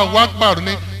Allahu Akbar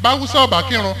ni báwùsà ọba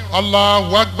kírun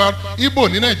Allahu Akbar Ìgbò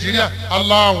ní Nàìjíríà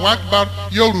Allahu Akbar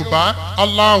Yorùbá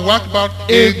Allahu Akbar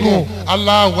Ègùn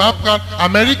Allahu Akbar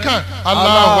American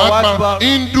Allahu Akbar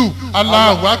Hindu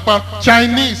Allahu Akbar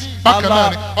Chinese bákan náà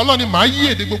ni Ọlọ́run ní màá yí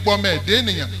èdè gbogbo ọmọ ẹ̀dá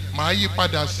ènìyàn màá yí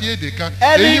padà sí èdè kan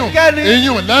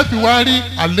èyàn lẹ́ẹ̀fi wá rí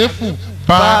àléfù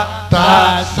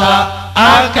Batasa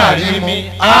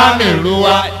Akarimi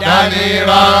Amiruwa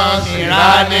Danira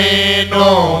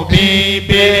Siranino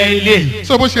Bíbélì.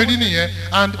 So bó ṣe rí nìyẹn,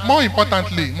 and more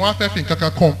importantly mo wá fẹ́ fi nǹkan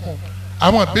kan kún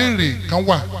àwọn ìbéèrè kan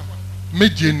wà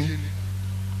méje ni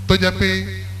tó jẹ́ pé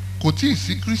kò tí ì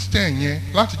sí Christian yẹn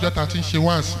látijọ́ ta ti ń ṣe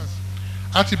wáàsí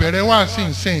a ti bẹ̀rẹ̀ wáàsí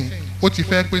nsẹ́yìn ó ti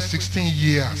fẹ́ pé 16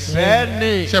 years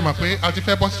ṣe mọ̀ pé a ti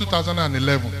fẹ́ bọ́ sí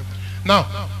 2011 now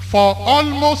for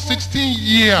almost 16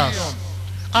 years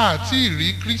àti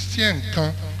ìrí Christian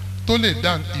kan tó lè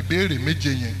dáhùn ìbéèrè méje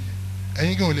yẹn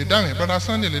ẹ̀yin gan ò lè dáhùn ẹ̀ brother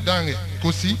Sunday lè dáhùn ẹ̀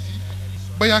kò sí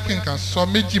bóyá kí n kàn sọ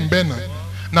méjì ń bẹ̀ náà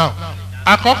now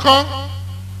àkọ́kọ́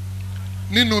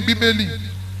nínú bíbélì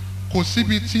kò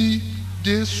síbi tí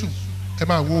Jésù ẹ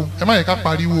máa wo ẹ má yẹ ká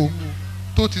pariwo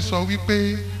tó ti sọ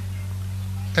wípé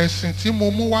ẹ̀sìn tí mo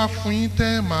mú wá fún yín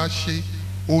tẹ́ ẹ máa ṣe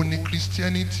òun ni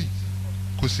Christianity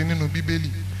kò sí nínú bíbélì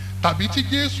tàbí tí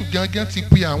Jésù gangan ti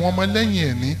pe àwọn ọmọlẹ́yìn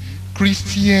ẹ̀ ní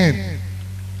Christian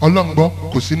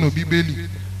ọlọ́ngbọ́n kò sínú bíbélì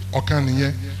ọ̀kan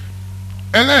nìyẹn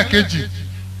ẹlẹ́ẹ̀kejì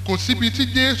kò síbi tí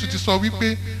Jésù ti sọ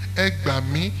wípé ẹ gbà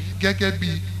mí gẹ́gẹ́ bí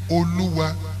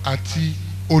Olúwa àti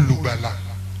olùgbàlà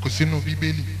kò sínú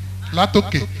bíbélì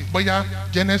látòkè bóyá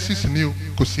Genesis ni o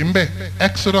kò sí mbẹ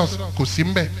Exodus kò sí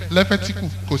mbẹ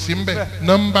Leviticus kò sí mbẹ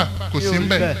Number kò sí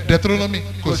mbẹ Deuteronomy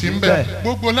kò sí mbẹ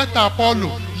gbogbo lẹ́tà Paul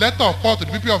letter of Paul to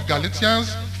the people of Galatians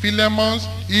Philemon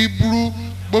Hebrew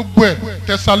gbogbo ẹ̀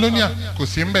Thessalonia kò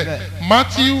sí mbẹ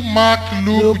Matthew Mark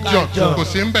Luke John kò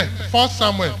sí mbẹ 1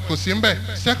 Samuel kò sí mbẹ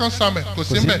 2 Samuel kò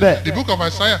sí mbẹ the book of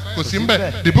Isaiah kò sí mbẹ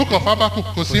the book of Habakkuk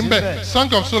kò sí mbẹ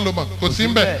Song of Solomon kò sí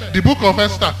mbẹ the book of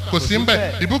Esther kò sí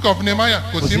mbẹ the book of Nehemiah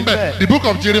kò sí mbẹ the book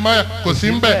of Jeremiah kò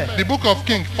sí mbẹ the book of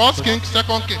King 1 King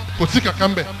 2 King kò sí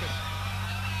kankan mbẹ.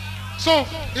 so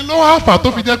ìlú àfà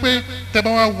tó fi jẹ́ pé tẹ́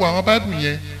bá wá wo àwọn Bible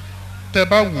yẹn tẹ́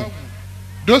bá wò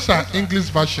those are English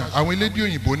version àwọn elédè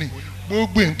òyìnbó ni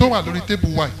gbogbo èyí tó wà lórí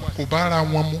tébù wa kò bá ara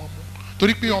wọn mu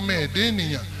torí pé ọmọ ẹ̀dẹ́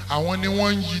ènìyàn àwọn ni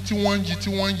wọ́n ń yí tí wọ́n ń yí tí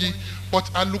wọ́n ń yí but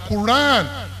alukuran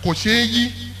kò ṣeé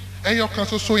yí ẹyọ kan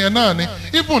ṣoṣo yẹn náà ni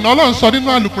even Ọlọ́run sọ nínú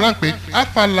alukuran pé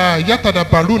afala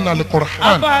yatadabaruna alukuran.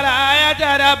 afala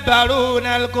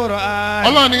yatadabaruna alukuran.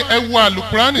 Ọlọ́run ni ẹ wo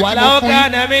alukuran tí mo fún yín. walau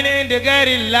kana min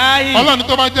indigari Allahi. Ọlọ́run ni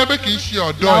tó bá jẹ́ pé kì í ṣe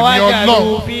ọ̀dọ̀ ẹ̀mí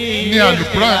Ọlọ́run ni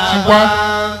alukuran ti wá.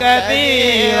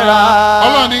 kathira.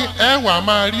 Ọlọ́run ni ẹ wà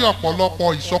máa rí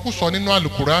ọ̀pọ̀lọpọ̀ ìsọkúsọ nínú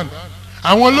alukuran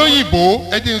àwọn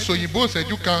olóyìnbó ẹ jẹ́ n sọ òyìnbó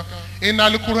ìṣẹ́jú kan in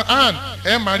alukuran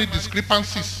ẹ máa rí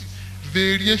discrepancies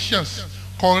variations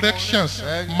corrections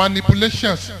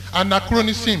manipulations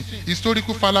anachronism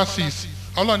historical fallacies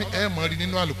Ọlọ́run ni ẹ máa rí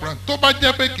nínú alukuran tó bá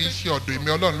jẹ́ pé kì í ṣe ọ̀dọ̀ èmi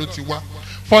Ọlọ́run ló ti wá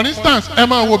for instance ẹ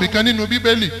máa wo ibìkan nínú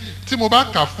bíbélì tí mo bá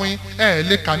kà fún yín ẹ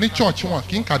lè kà ní church wọn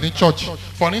kì í kà ní church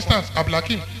for instance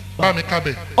Abdulhakeem bá mi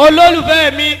kábẹ̀.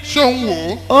 olólùfẹ́ mi. ṣé òun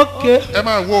wò ó. ok. ẹ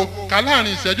máa wo ká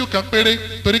láàrin ìṣẹ́jú kan péré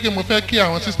torí kí mo fẹ́ kí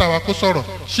àwọn sísá wa kó sọ̀rọ̀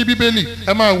ṣí bíbélì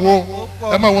ẹ máa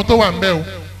wo tó wà ń bẹ̀ o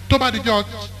tó bá dijọ́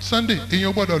Sunday èyàn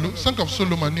ò gbọ́dọ̀ lu Song of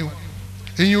Solomon ni o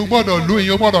èyàn ò gbọ́dọ̀ lu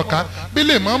èyàn ò gbọ́dọ̀ ká bí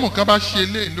lè mọ́mù kan bá ṣe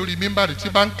lé lórí mímbàrì tí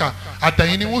bá ń kà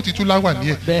àtẹ̀yìn ni wọ́n ti tú láwà ní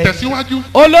ẹ̀ tẹ̀síwájú.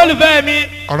 olólùfẹ́ mi.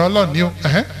 ọ̀rọ̀ Ọlọ́run ni o.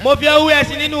 mo fi owó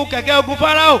ẹ̀sìn nínú kẹ̀kẹ́ ogun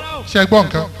Fáráò. ṣe gbọ́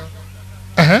nǹkan.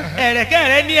 ẹ̀rẹ̀kẹ́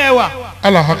rẹ ní ẹwà.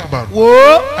 Allahu Akbar. wò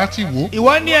ó. a ti wò ó.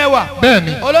 ìwọ ní ẹwà.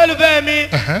 bẹ́ẹ̀ni. olólùfẹ́ mi.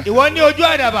 ìwọ ní ojú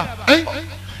àdàbà.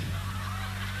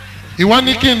 ìwọ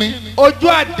ní kíni. ojú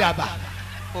àdàbà.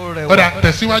 ọ̀dà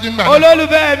tẹ̀síwájú ń gbà.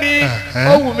 olólùfẹ́ mi.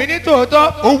 ó wù mí ní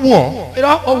tòótọ́. ó wù ọ́.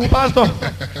 irọ́ ó wù pásítọ̀.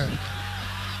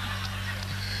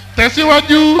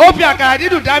 tẹ̀síwájú. ó fi àkàrà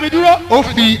dídùn dá mi dúró. ó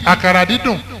fi àkàrà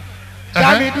dídùn.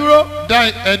 dá mi dúró. dá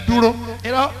ẹ dúró.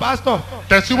 irọ́ pásítọ̀.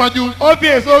 tẹ̀síwájú. ó fi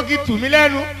èso ogi tù mí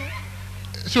lẹ́nu.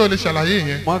 ṣé o lè ṣàlàyé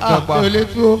yẹn. o lè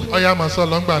tú o. ọ̀ya máa sọ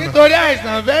lọ́ngbà náà. nítorí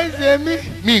àìsàn fẹ́ ń ṣe mí.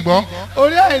 mi gbọ́.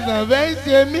 orí àìsàn fẹ́ ń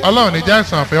ṣe mí. Ọlọ́run ní já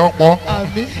àìsàn àfẹ́ ọ̀pọ̀.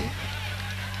 àmín.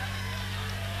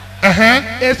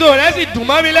 èso rẹ̀ sì dùn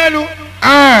mọ́ mi lẹ́nu.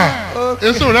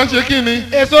 èso rẹ̀ ṣe kí ni.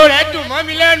 èso rẹ̀ dùn mọ́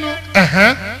mi lẹ́nu.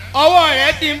 ọwọ́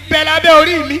rẹ̀ sì ń bẹ lábẹ́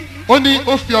orí mi. ó ní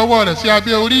ó fi ọwọ́ rẹ̀ sí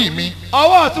abẹ́ orí mi.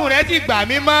 ọwọ́ ọ̀tún rẹ̀ sì gbà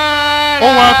mí mọ́ra. ó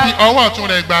wá fi ọwọ́ ọ̀tún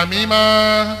rẹ̀ gbà mí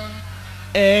mọ́.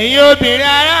 ẹ̀yin obìnrin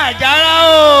ará àjàrà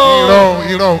o.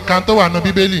 irọ́ kan tó wà ní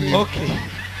bíbélì ni.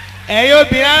 ẹ̀yin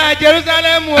obìnrin ará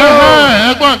Jerúsálẹ́mù o.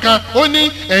 ẹ̀gbọ́n kan ó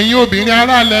ní ẹ̀yin obìnrin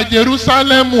ará ilẹ̀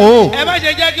Jerúsálẹ́mù o. ẹ má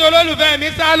ṣe jẹ́ kí olólùfẹ́ mi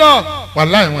sá lọ.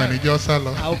 wàláhì wọn ní jẹ́ ọ sá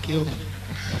lọ.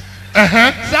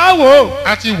 sáwò.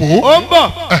 a ti wò ó. ó ń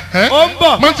bọ̀. ó ń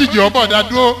bọ̀. mọ́tìjì ọ̀bọ̀ dá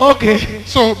dúró. ok.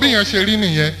 so bí yẹn ṣe rí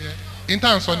nìyẹn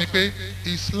intan sọ ni pé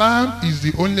Islam is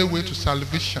the only way to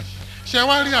salvation. ṣé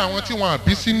wá rí àwọn tí wọn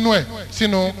àbí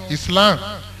sínú Islam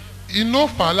inú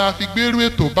fàlà fi gbérú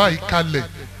ètò báyìí kalẹ̀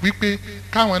wípé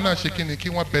káwọn náà ṣe kíni kí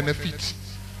wọ́n benefit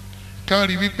kán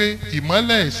rí wípé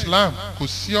ìmọ́lẹ̀ Islam kò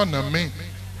sí ọ̀nà míì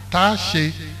tá a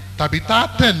ṣe tàbí tá a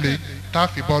tẹ̀lé tá a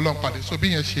fi bọ́ ọlọ́run pàdé so bí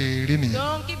yẹn ṣe rí nìyẹn.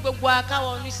 Don kí gbogbo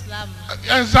akáwọ ní Islam.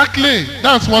 Exactly,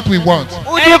 that's what we want.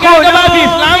 ẹni kan tó bá fi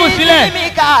Islam sílẹ̀. mi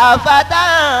kà fàtà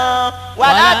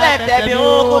wàlá tẹ̀tẹ̀ bí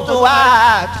okutu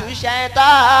wà túṣẹ̀ tà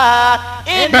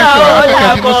iná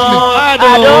òyàkùn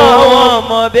àdóhùn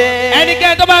mọ̀bẹ́.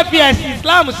 ẹnikẹ́ni tó bá fi ẹ̀sìn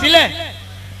Islam sílẹ̀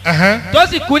tó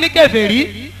sì kú ní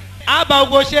kèfèrí á bà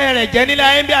gbogbo iṣẹ́ rẹ̀ jẹ́ nílẹ̀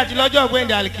ayé bí àti lọ́jọ́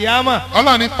ọ̀gbẹ́ndẹ̀ alikiyama.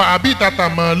 ọlọ́run ní fàábì tata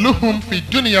mọ̀ lóhùn fi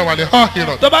dúnìyà wà lè hàn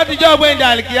hìrọ̀. tó bá ti jẹ́ ọ̀gbẹ́ndẹ̀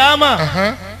alikiyama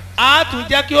á tún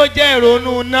jẹ́ kí ó jẹ́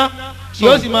ìrònú ná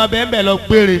yóò sì máa bẹ́ẹ̀ bẹ́ẹ̀ lọ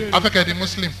gbére. afẹ́kẹ́ di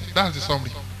Muslim, that's the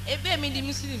summary. ebe mi di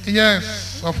Muslim. Yes,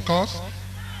 of course.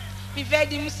 mi fẹ́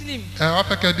di Muslim.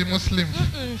 afẹ́kẹ́ di Muslim.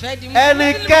 fẹ́ di Muslim.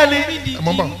 ẹnikẹ́ni.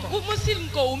 Muslim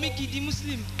kò wù mí kí di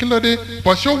Muslim. kí ló dé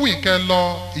bọ̀ṣọ́wù ìkẹ́ lọ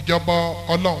ìjọba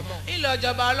ọlọ́run. ìlọ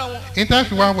ìjọba ọlọ́run.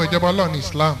 ìtẹ́fì wá wọ ìjọba ọlọ́run ní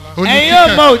Islam. ẹ̀yin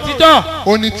yóò mọ òtítọ́.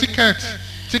 ó ní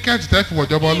tíkẹ́ẹ̀tì tẹ́fì wọ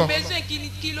ìjọba ọlọ́run. ìgbésẹ̀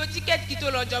kí lo tíkẹ́ẹ̀tì kí tó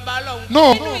lọ ìjọba ọlọ́run.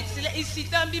 No. nínú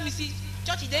ìsìtàn bí mi sí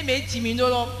church dey me ti mi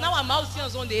lọ now I'm out here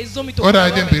on the zomi to. ó dà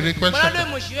ẹjẹ ń béèrè question. bọ́lá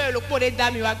ló mọ̀ sí ẹ̀ ló pọ̀ dé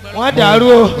dá mi wá gbọ́n. wọ́n dàrú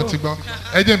o. mo ti gbọ́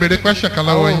ẹjẹ ń béèrè question kan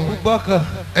lọ́wọ́ yín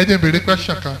ẹjẹ ń béèrè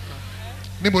question kan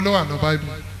níbo ló wà ní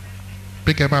Bible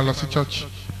pé kẹ́ ẹ máa lọ sí church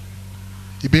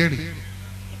ìbéèrè.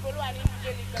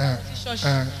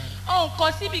 ọ̀hún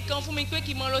kọ síbì kan fún mi pé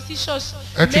kí n mọ lọ sí ṣọ́ọ̀ṣì.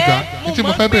 ẹ ti gbà ní tí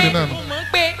mo fẹ́ béèrè náà nù. mo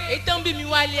mọ̀ pé ètò ń bí mi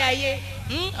wálé ayé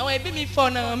àwọn ẹbí mi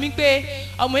fọ̀nà mi pé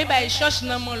ọmọ yìí báyìí ṣọ́ọ̀ṣì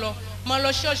náà mọ̀ lọ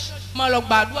ṣọ́ọ̀ṣì mọ̀ lọ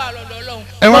gbàdúrà lọ́dọ̀ Ọlọ́run.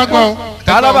 ẹ wá gbọ́ o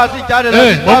tálọ́bà sì jáde lọ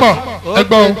sí mo bọ̀ ẹ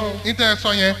gbọ́ o níta ẹ sọ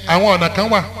yẹn àwọn ọ̀nà kan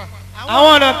wà.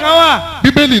 àwọn ọ̀nà kan wà.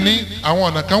 Bíbélì ní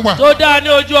àwọn ọ̀nà kan wà. tó dáa ní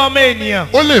ojú ọmọ ènìyàn.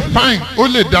 ó lè fine ó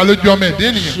lè dá lójú ọmọ ẹ̀dá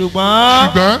ènìyàn.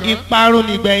 ṣùgbọ́n ìparun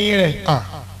nìgbẹ̀yìn rẹ̀.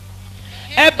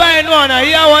 ẹ bá ẹnu ọ̀nà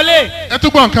yíyá wọlé. ẹ tún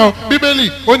gbọ́ nǹkan o Bíbélì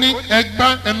ó ní ẹ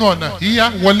gbá ẹnu ọ̀nà yíyá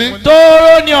wọlé.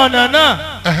 tóóró ni ọ̀nà náà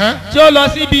tí ó lọ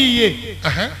síbi ìyè.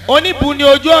 oníbu ni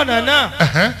ojú ọ̀nà náà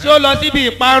tí ó lọ síbi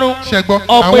ìparun.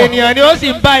 ọ̀pọ̀ ènìyàn ni ó sì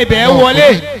ń bá ibẹ̀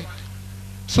wọlé.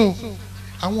 so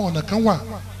àwọn ọ̀nà kan wà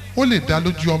ó lè dá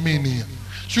lójú ọmọ ènìyàn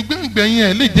ṣùgbọ́n ìgbẹ̀yìn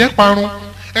ẹ̀ lè jẹ́ parun.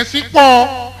 ẹ̀sìn pọ̀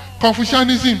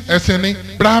Confucianism ẹ̀sìn ni,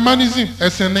 Brahmanism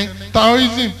ẹ̀sìn ni,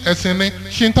 Taoism ẹ̀sìn ni,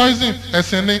 Shintoism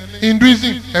ẹ̀sìn ni,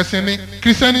 Hinduism ẹ̀sìn ni,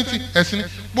 Christianity ẹ̀sìn ni,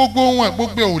 gbogbo wọn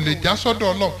gbogbo ò lè já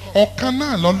sọ́dọ̀ Ọlọ́run ọ̀kan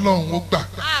náà lọ́lọ́run ó gbà.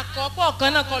 àkọ́kọ́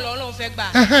ọ̀kan náà kọ́ lọ́lọ́run fẹ́ gbà.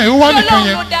 ó wá nìkan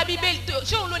yẹn.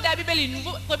 ṣé òun ló dá Bíbélì nù.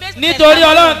 nítorí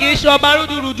Ọlọ́run kì í ṣe ọba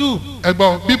rúdurùdu. ẹ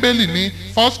gbọ́ Bíbélì ní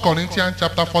 1 Corinthians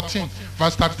chapter 14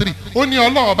 verse 33 ó ní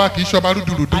Ọlọ́run ọba kì í ṣe ọba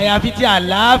rúdurùdu. àyàfi ti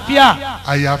àlàáfíà.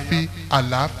 àyàfi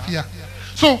àlàáfíà.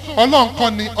 so Ọlọ́run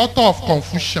kọ́ ni author of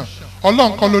confusion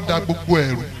Ọlọ́run kọ́ ló dá gbogbo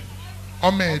ẹ̀rù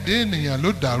ọmọ ẹ̀dá ènìyàn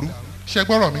ló dàrú ṣe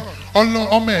gbọ́rọ̀ mi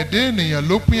ọmọ ẹ̀dá ènìyàn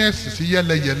ló pín ẹ̀sìn sí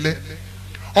yẹ́lẹyẹ̀lẹ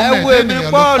ọmọ ẹ̀dá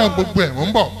ènìyàn ló fọ́ gbogbo ẹ̀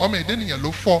ń bọ̀ ọmọ ẹ̀dá ènìyàn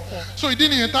ló fọ́ so ìdí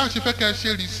nìyẹn tá a ṣe fẹ́ kẹ́ ẹ ṣe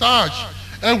research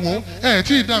ẹ wò ẹ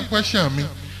tí ì dáhùn question mi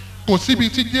kò síbi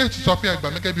tí Jésù sọ pé ẹ gbà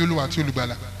mí gẹ́gẹ́ bí Olúwa àti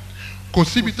Olùgbàlà kò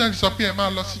síbi tí wọ́n ti sọ pé ẹ máa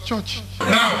lọ sí church.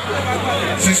 now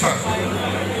sister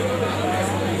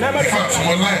in fact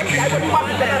mo like you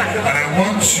and I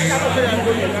want you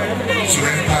to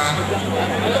enter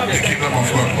the kingdom of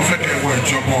God mo fẹ́ kẹ́ ẹ wọ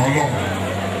ìjọba Ọlọ́run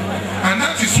and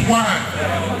that is why.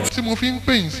 tí mo fi ń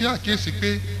pè yín sí àkíyèsí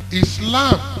pé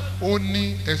Islam ó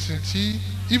ní ẹ̀sìn tí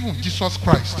even Jesus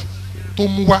Christ tó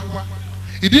mú wá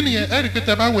ìdí nìyẹn ẹ rí i pé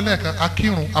tẹ bá wò lẹ́ẹ̀kan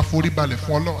akírun àforíbalẹ̀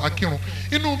fún Ọlọ́run akírun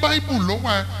inú báíbù ló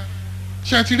wà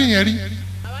ṣé ẹ ti rí yẹn rí.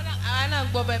 àwa náà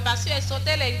gbọ́ bẹ́ẹ̀ bá ṣe é sọ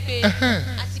tẹ́lẹ̀ pé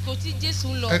àsìkò tí Jésù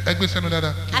ń lọ. ẹ gbé sẹ́nu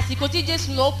dáadáa. àsìkò tí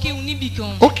Jésù ń lọ ó kírun níbì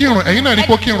kan. ó kírun ẹ̀yin náà rí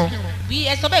pé ó kírun. bí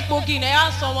ẹ sọ bẹ́ẹ̀ pé ó kírun ẹ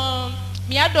yà sọ wọn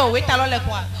miado weta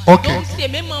lọlẹkùn a. ok donc c'est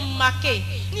même marqué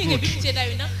ni nge bi ti da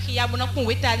yina khiya bona kun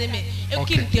weta de me e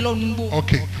kin kelo numbo.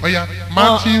 ok oya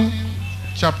Matthew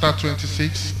chapter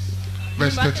 26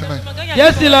 verse 39.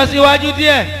 Jésù lọ síwájú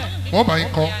díẹ̀. wọ́n bá yín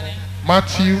kọ́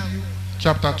Matthew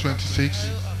chapter 26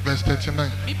 verse 39.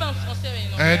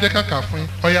 ẹ jẹ́ ká kà fún yín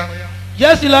oya.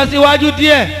 Jésù lọ síwájú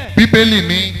díẹ̀. Bíbélì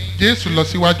ní Jésù lọ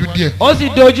síwájú díẹ̀. ó sì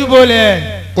dojú bolẹ̀.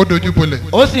 ó dojú bolẹ̀.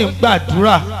 ó sì ń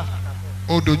gbàdúrà.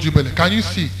 ó dojú bolẹ̀ can you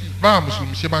see báwa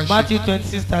mùsùlùmí ṣe máa ń ṣe. Matthew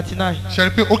 26:39. ṣe rí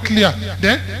pé ó clear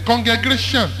then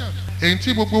congregation èyí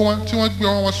tí gbogbo wọn tí wọ́n gbé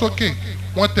wọn sókè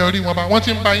wọ́n tẹ orí wọn bá wọ́n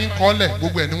ti ń bá yín kọ́lẹ̀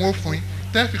gbogbo ẹ̀ ni wọ́n fún yín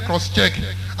tẹ́ fi cross check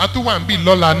àtúwà ń bì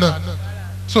lọ́la náà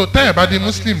so tẹ́ ẹ̀ bá di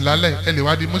muslim lálẹ́ ẹ lè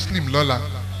wá di muslim lọ́la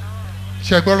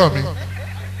ṣe gbọ́rọ̀ mi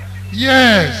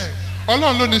yes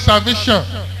ọlọ́run ló ní salvation.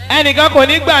 ẹnìkan kò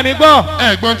ní gbà mí gbọ́.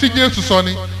 ẹ̀gbọ́n tí Jésù sọ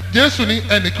ni Jésù ní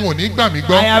ẹnìkan ò ní gbà mí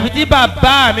gbọ́. àyàfi tí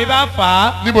bàbá mi bá fà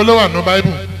á. níbo ló wà ní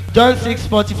Bible. John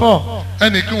 6:44.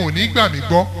 ẹnìkan ò ní gbà mí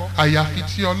gbọ́ àyàfi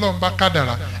tí ọlọ́run bá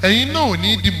kádàrá ẹ̀yin náà ò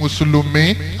ní di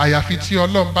mùsùlùmí àyàfi tí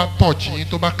ọlọ́run bá tọ̀ọ̀chì yín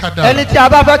tó bá kádàrá. ẹni tí a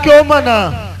bá fẹ́ kí ó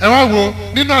mọ̀nà. ẹ wá wo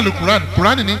nínú àlùkùránì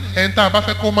kùránì ní ẹni tá a bá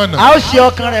fẹ́ kó mọ̀nà. a ó ṣe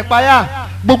ọkàn rẹ̀ payá.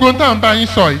 gbogbo nǹkan bá yín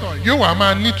sọ yìí yóò wá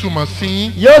máa nítumọ̀ sí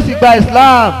yín. yóò sì gba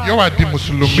Islam. yóò wá di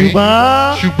mùsùlùmí.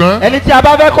 ṣùgbọ́n ẹni tí a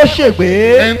bá fẹ́ kó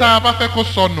ṣègbé. ẹni tá a bá fẹ́ kó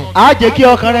sọnù. a jẹ́ kí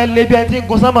ọkàn rẹ̀ le bí ẹni tí ń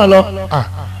gun sánmọ̀ lọ.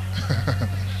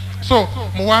 so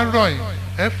mo wá rọ̀ yín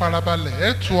ẹ farabalẹ̀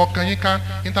ẹ tu ọkàn yín ká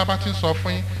yín tá a bá ti ń sọ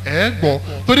fún yín ẹ gbọ́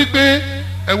torí pé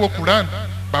ẹ wo Quran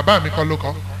bàbá mi kọ́ ló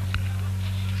kọ́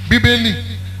Bíbélì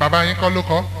bàbá yín kọ́ ló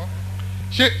kọ́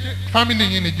ṣé fámìlì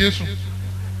yín ni Jésù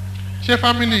ṣé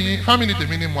fámìlì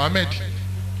tèmi ni Muhammad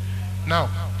now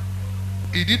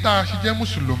ìdí tá a ṣe jẹ́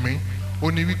mùsùlùmí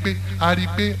ó ní wípé a rí i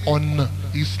pé ọ̀nà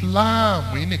Islam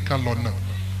yìí nìkan lọ́nà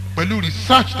pẹ̀lú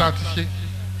research tá a ti ṣe.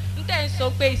 n tẹ́ ń sọ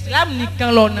pé Islam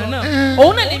nìkan lọ́nà náà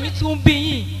òun náà lèmi tún bí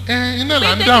yín. iná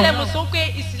là ń dáhùn. pé tẹ́lẹ̀ mo sọ pé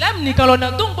Islam nìkan lọ́nà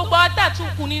tó ń gbogbo ata tún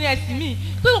kú nínú ẹ̀sìn mi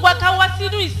pé gbogbo aka wá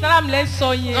sínú Islam lẹ́ sọ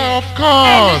yẹn. of course.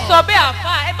 ẹ ní sọ bẹ́ẹ̀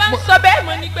àfa ẹ bá ń sọ bẹ́ẹ̀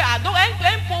mọ̀ ní pé àdó ẹ ń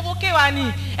provoke wa ni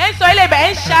ẹ ń sọ ilé ibà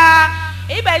ẹ ń ṣá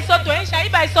ibà ìsọtọ̀ ẹ ń ṣá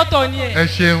ibà ìsọtọ̀ ni ẹ. ẹ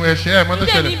ṣeun ẹ mọ́tò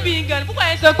ṣẹlẹ̀. níbi bí gan púpọ̀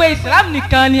ẹ sọ pé Islam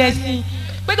nìkan ni ẹ̀sìn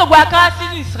pé gbogbo aka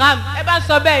sínú Islam ẹ bá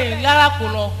sọ bẹ́ẹ̀ rárá kò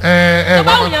lọ.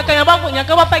 ọba wù yàn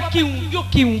kan bá fẹ́ kíhun yóò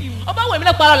kíhun ọba wù mí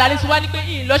lẹ́pọ̀ ara ọ̀la ní tiwa ni pé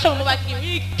ìyìn lọ́sọ̀rọ̀ mo bá kíhun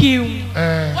yìí kíhun.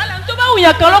 wọ́n lẹ́nu tó bá wù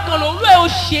yàn kan lọ́kàn lòún lóye ó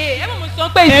ṣe ẹ mọ̀ mo sọ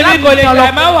pé Islam èmi kò lè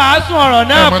ṣe má wàásù ọ̀rọ̀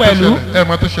náà pẹ̀lú. ẹ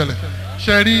mọ̀ tó ṣẹlẹ̀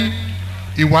ṣe rí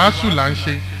ìwàásù là ń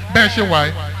ṣe bẹ́ẹ̀ ṣe wà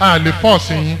á lè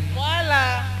fọ́ọ̀sì yín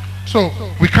so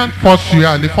we can't force you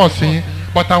á lè fọ́ọ̀sì yín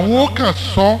but àwọn ó kàn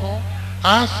sọ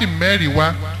á sì mẹ́rìí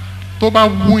wá tó bá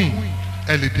wùn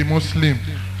ẹ lè di Muslim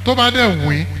tó bá dẹ̀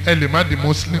wùn ẹ lè má di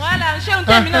Muslim. wàhálà ṣé n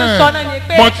tẹ́mi náà sọ náà ni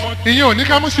pé. but ìyẹn ò ní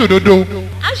ká mú sí òdodo.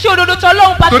 à ń ṣe òdodo tó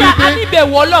lọ́hùn pàṣẹ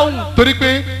àníbẹ̀wò ọlọ́hùn. torí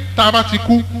pé tá a bá ti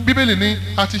kú bíbélì ní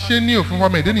a ti ṣe ní òfin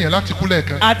fọmọ èdè nìyẹn láti kú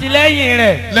lẹ́ẹ̀kan. àti lẹ́yìn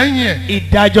rẹ̀. lẹ́yìn ẹ̀.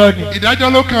 ìdájọ́ ni.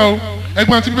 ìdájọ́ ló kàn o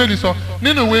ẹgbọ́n tí bíbélì sọ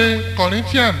nínú ìwé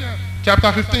Corinthians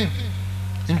chapter 15.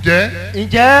 ǹjẹ́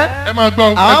ẹ máa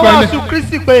gbọ́ àwọn wàásù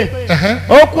Kristi pé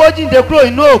ó kú ó jíǹde kúrò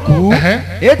inú òkú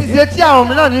èyí ti ṣe tí àwọn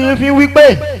mìíràn ní fi wí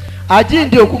pé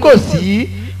àjíǹde òkú kò sí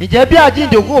ǹjẹ́ bí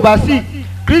àjíǹde òkú kò bá sí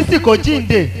Kristi kò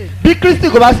jíǹde bí Kristi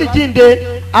kò bá sí jíǹde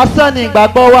asán ni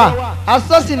ìgbàgbọ́ wa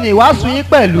asán sì ni ìwàásù yín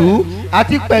pẹ̀lú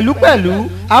àti pẹ̀lúpẹ̀lú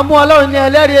a mú Ọlọ́run ní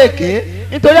ẹlẹ́rìí èké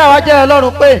nítorí àwa jẹ́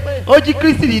Ọlọ́run pé ó jí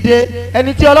Kristi dìde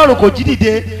ẹni tí Ọlọ́run kò jí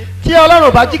dìde tí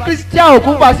Ọlọ́run bá jí Kristi tí àwọn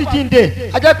òkú bá sí jíǹde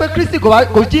a jẹ́ pé Kristi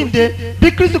kò jíǹde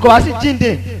bí Kristi kò bá sí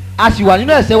jíǹde a sì wà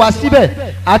nínú ẹ̀ṣẹ̀ wa síbẹ̀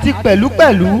àti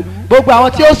pẹ̀lúpẹ̀lú gbogbo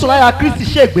àwọn tí ó sùn láyà Kristi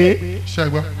ṣègbé.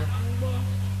 ṣẹ́gbọ́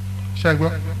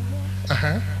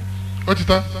ó ti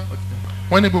tán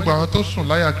wọ́n ní gbogbo àwọn tó sùn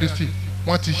láyà Kristi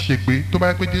wọ́n ti ṣègbé tó bá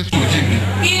yẹ pé Jésù ò jíǹde.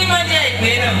 kí ló jẹ́ ìgbé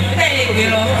náà bẹ́ẹ̀ ìgbé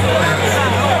lọ.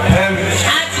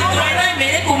 àti tó ẹ̀rọ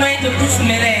ìmẹ̀lẹ́ kò máa ń tó kú fún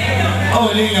mi rẹ̀. ó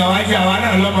lè yàn wá jẹ àwa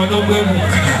náà lọ́mọ tó gbé mu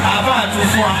àbá àtún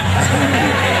fún wa.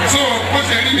 so bó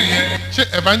ṣe rí nìyẹn ṣé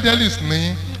evangelist ni.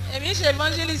 èmi ṣe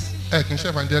evangelist. ẹ kì í ṣe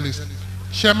evangelist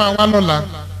ṣé máa wá lọ́la.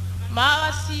 máa wá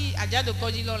sí àjádò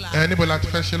kọ́jí lọ́la. níbo la ti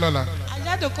fẹ́ ṣe lọ́la.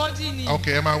 àjádò kọ́jí ni. ok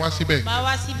ẹ máa wá síbẹ̀. máa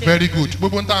wá síbẹ̀. very good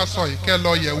gbogbo ń tà sọ yìí kẹ́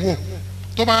lọ yẹ̀ wò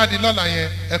tó bá di lọ́la yẹn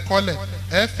ẹ kọ́lẹ̀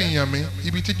ẹ fi hàn mí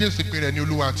ibi tí Jésù pè rẹ̀ ní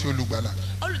Olúwa àti Olùgbàlà.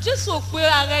 Jésù pè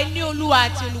ara ẹ ní Olúwa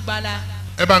àti Olùgbàlà.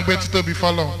 ẹ bá ń gbé títóbi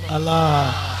fọlọ.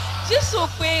 Jésù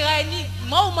pè ara ẹ ní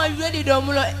mọ́wó máa yọ èdè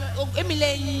dọ̀mú lọ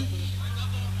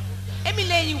èmi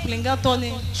lẹ́yìn ìpìlẹ̀ngàn tọ́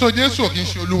ni. so Jésù kì í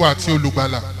ṣe Olúwa àti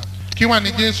Olùgbàlà kí wàá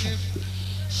ní Jésù.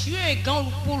 ṣé gan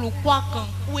olùkọ́ kan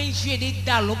ó ń ṣe èdè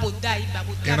dà lọ́bọ̀ dà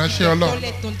ìbàbọ̀ dà ìránṣẹ́ Ọlọ́run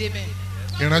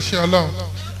ìránṣẹ́ Ọlọ́run.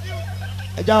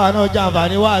 ẹja wa náà jẹ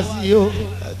àǹfààní wá sí i o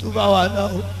ẹtúbà wa náà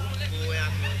o.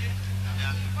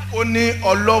 ó ní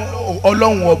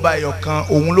Ọlọ́run ọba ẹ̀yọ̀kan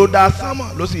òun ló dá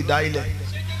sánmọ̀ ló sì dá ilẹ̀.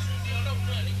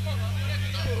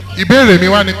 ìbéèrè mi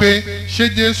wá ni pé ṣé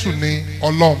Jésù ni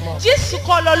Ọlọ́run. Jésù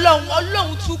kọ́ lọ́lọ́run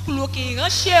Ọlọ́run tún kú lókè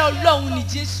ìránṣẹ́ Ọlọ́run ni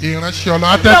Jésù. ìránṣẹ́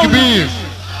Ọlọ́run atẹ́kibíyè.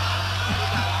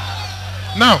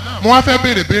 now mo wá fẹ́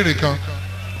béèrè kan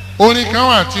orin kan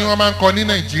wà tí wọ́n máa ń kọ ní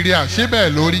Nàìjíríà ṣé bẹ́ẹ̀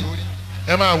lórí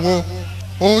ẹ máa wo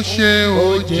ó ṣé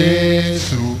o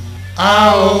Jésù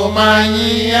a ó máa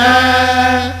yìn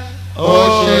ẹ́ ó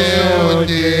ṣé o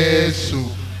Jésù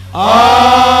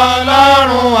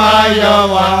Ọlọ́run ayọ̀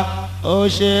wa ó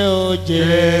ṣé o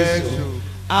Jésù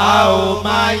a ó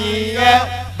máa yìn ẹ́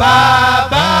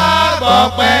bàbá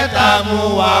gbọ́pẹ́ tá mú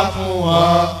wá fún ọ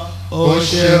ó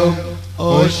ṣeun ó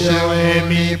ṣeun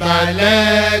èmi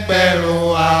balẹ̀ gbẹ̀rún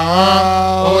ahọ́n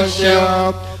ó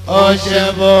ṣeun ó ṣe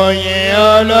bóyin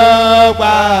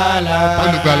olùgbàlà.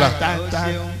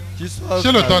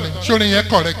 ṣé lóòótọ́ ni ṣé orin yẹn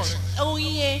correct.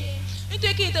 orin yẹn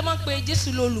nítorí kí n tẹ́ mọ̀ pé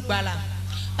Jésù lolùgbàlà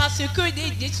parce que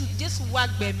Jésù wá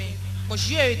gbẹ̀mẹ̀ bọ̀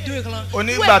ṣé èdè ìran.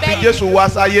 onígbà tí Jésù wá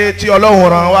sáyé tí Ọlọ́run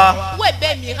rán wá. wẹ́ẹ̀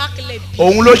bẹ́ẹ̀ miracle bí.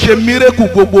 òun ló ṣe mírèkù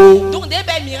gbogbo. donc dé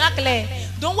bẹ́ẹ̀ miracle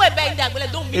donc wẹ́ẹ̀ bẹ́ẹ̀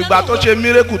ìdàgbẹ́lẹ̀ donc. ìgbà tó ṣe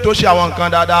mírèkù tó ṣe àwọn nǹkan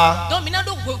dáadáa. donc mi náà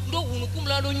dó wùnúkú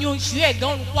lọ ló yún ṣú ẹ̀ gan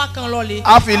olùkọ́ kan lọ le.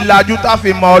 a fi lajú tá a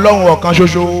fi mọ Ọlọ́run ọ̀kan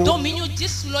ṣoṣo. donc mi yún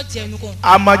Jésù lọ jẹ ẹnu kan.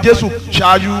 a mọ Jésù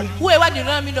ṣáájú. wúwo ìwà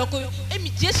nìran mi lọ pé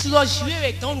èmi Jésù lọ ṣú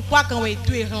ẹ̀ gan olùkọ́ kan wẹ̀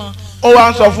ètò ìran. ó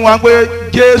wá ń sọ fún wa pé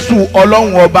Jésù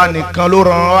Ọlọ́run ọba nìkan ló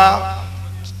rán wa.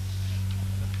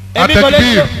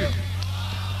 Atekbir.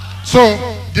 So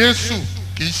Jésù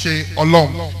kì í ṣe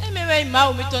Ọlọ́run. ẹ̀mẹ̀wẹ̀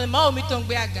ìmọ̀ omi tó ń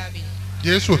gbé àga mi.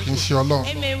 Jésù kì í ṣe Ọlọ́run.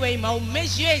 ẹ̀mẹ̀wẹ̀ ìmọ̀ omi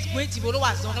méjì ègbé tìbò ló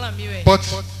wà sọ́kànlá mi rẹ̀. But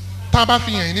tá a bá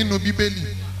fi hàn yín nínú Bíbélì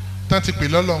tán ti pè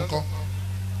lọ́lọ́run kọ́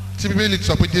tí Bíbélì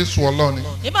sọ pé Jésù Ọlọ́run ni.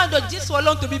 ìbáraẹ̀dọ̀ Jésù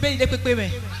Ọlọ́run tó Bíbélì lé pépé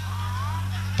rẹ̀.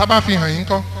 Tá a bá fi hàn yín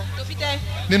kọ́ tó fi tẹ́.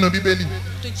 nínú Bíbélì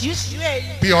tó Jésù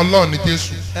rẹ̀. bí Ọlọ́run ni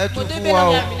Jésù. ẹ tún fún wa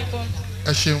o.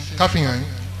 ẹ ṣeun ká fi hàn yín.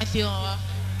 ẹ fi hàn wa.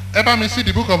 ẹ bá mi sí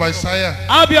the book of Isaiah.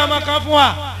 a bí ọmọ kan fún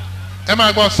wa. ẹ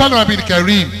máa gbọ́ sálọ abil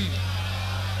karim.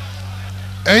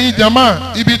 ẹ̀yin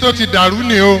jama ibi tó ti dàrú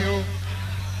ni o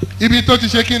ibi tó ti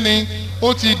ṣe kí ni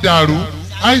ó ti dàrú.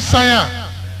 Isaiah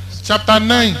chapter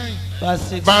 9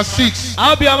 verse 6.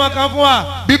 a bí ọmọ kan fún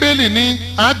wa. Bíbélì ní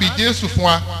a bí Jésù fún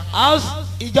wa.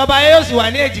 ìjọba yóò sì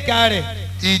wà ní èjìká rẹ̀.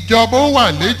 ìjọba ó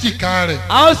wà léjìká rẹ̀.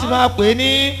 a ó sì máa pè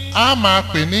ní. a máa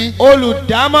pè ní.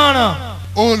 olùdámọ̀ràn.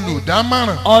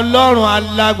 olùdámọ̀ràn. Ọlọ́run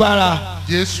alágbára.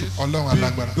 Jésù Ọlọ́run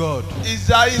alágbára. God.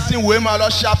 Isaïe sì wé ma lọ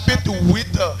chapitre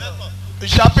 8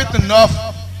 chapitre 9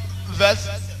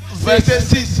 verset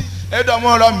 6.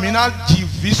 Edomo lọ mina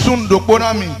jivi sundopo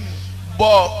na mi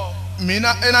bọ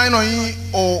mina ena ino yin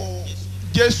o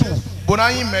Jésù bona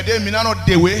yin mẹde mina no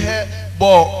dewe hẹ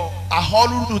bọ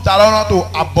ahọludu ta lọnà tó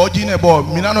abọjí nẹ bọ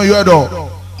mina no yọ dọ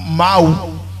máa.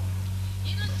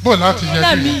 bó láti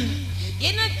yẹ kí.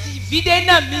 yéena ti vide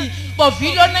na mi bọ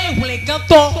fílọ náà ìwòlẹ̀ gan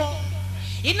tọ́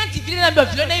yéena ti vide na mi bọ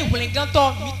fílọ náà ìwòlẹ̀ gan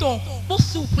tọ́ mi tọ́ bó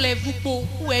sùpùlẹ̀ fúnpọ̀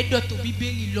kú ẹ̀ dọ̀tò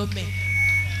Bíbélì lọ́mẹ̀.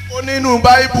 ó nínú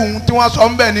báíbù tí wọ́n sọ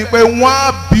ń bẹ̀ ni pé wọ́n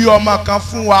á bí ọmọ kan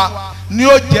fún wa ní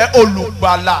ó jẹ́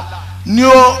olùgbàlà ní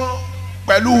ó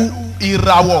pẹ̀lú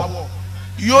ìràwọ̀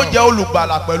yóò jẹ́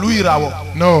olùgbàlà pẹ̀lú ìràwọ̀.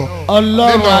 no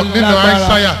Ọlọ́run alágbára nínú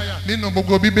Isaiah nínú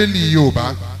gbogbo Bíbélì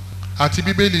Yorùbá àti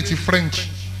Bíbélì ti French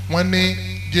wọ́n ní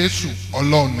Jésù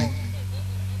Ọlọ́run ni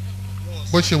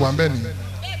bó ṣe wà ń bẹ̀ nìyẹn.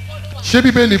 ṣé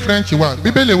Bíbélì French wà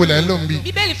Bíbélì wo lẹ́ ń lò ń bí.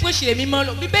 Bíbélì French lè mímọ́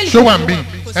lọ Bíbélì. ṣó wà ń bí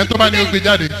ẹni tó bá ní ó gbé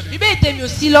jáde. Bíbélì tèmi ò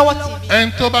sí lọ́wọ́ tèmi.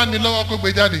 ẹni tó bá ní lọ́wọ́ kó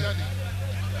gbé jáde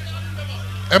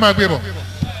ẹ máa gbé bọ̀.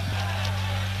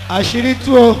 àṣírí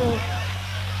tú o.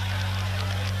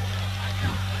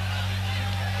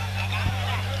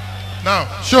 now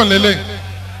ṣé òun lélẹ̀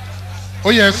ó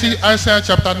yẹ sí Isaiah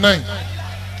chapter 9.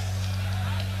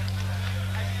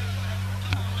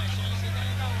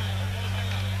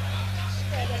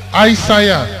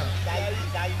 Isaiah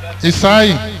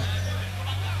Isai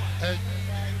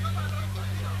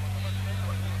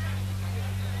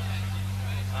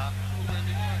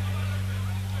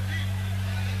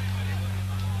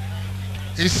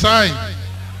Isai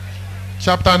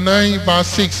chapter 9 verse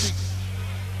 6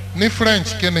 ní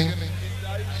French kíni.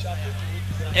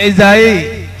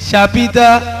 Isaïe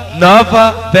chapitre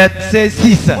 9 verset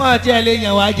 6. wọ́n ti ẹ̀ lè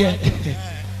yàn wá jẹ.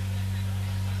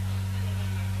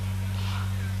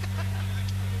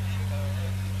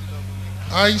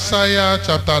 Isaiah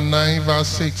chapter 9 verse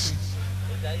 6.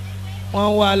 wọ́n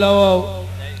wà lọ́wọ́ o.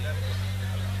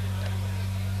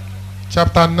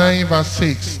 Chapter 9 verse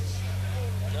 6.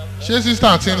 ṣé sísá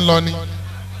ti ń lọ ni.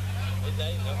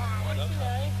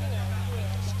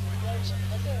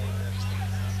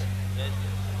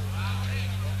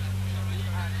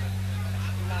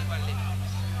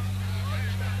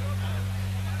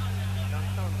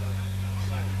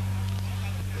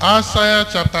 Isaiah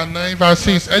chapter 9 verse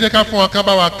 6. ẹ jẹ́ ká fún wọn ká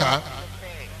bá wa kà á.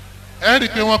 ẹ rí i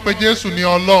pé wọ́n pe Jésù ní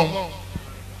Ọlọ́run.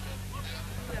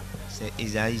 C'est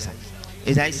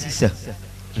Isaïe 6,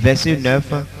 verset 9.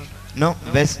 Non,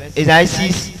 Isaïe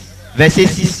 6, verset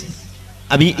 6.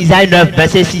 Ah bien, Isaïe 9,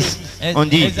 verset 6. On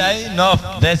dit Isaïe 9,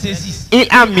 verset 6. Il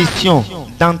a mission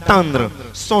d'entendre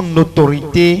son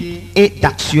autorité et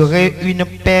d'assurer une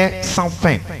paix sans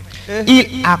fin. Il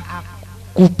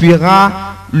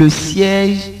coupera le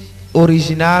siège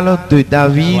original de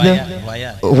David,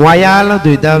 royal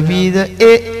de David,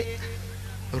 et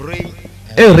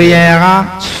régnera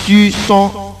sur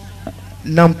son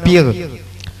empire.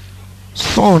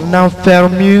 Son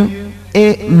enfermure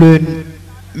et le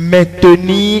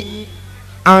maintenir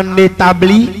en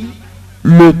établi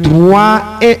le droit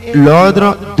et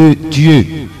l'ordre de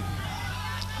Dieu.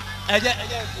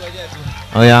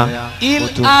 Il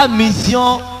a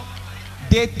mission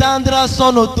d'étendre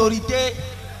son autorité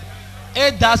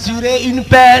et d'assurer une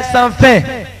paix sans fin.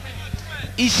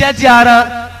 Iṣẹ́ tí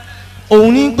ara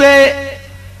òun ní pé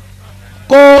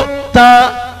kó tan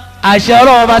àṣẹ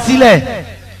Ọlọ́run ọba sílẹ̀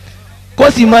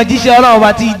kó sì mọ jíṣẹ́ Ọlọ́run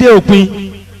ọba tí dé òpin.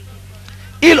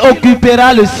 Il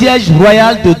occupera le siège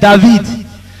royal de David.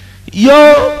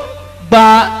 Yóò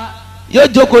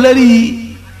jókòó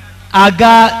lórí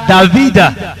àga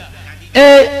Davida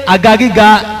et àga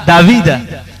gíga Davida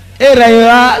et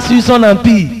régnera sur son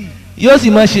empire. Yóò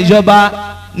sì máa ṣèjọba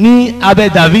ní abẹ́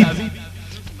David.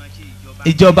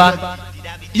 Ìjọba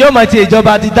yóò máa ti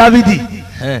ìjọba ti Davidi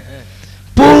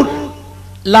pour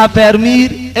l'affermir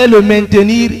et le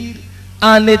maintenir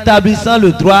en établissant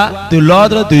le droit de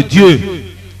l'ordre de Dieu.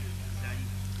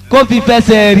 Kó fi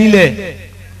fẹsẹ̀ rinlẹ̀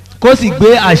kó sì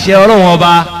gbé àṣẹ Ọlọ́run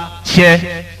ọba ṣẹ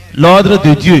l'ordre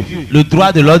de Dieu, le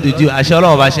droit de l'ordre de Dieu, àṣẹ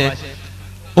Ọlọ́run ọba ṣẹ.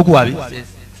 Ó kù wá bí?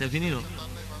 C'est fini non?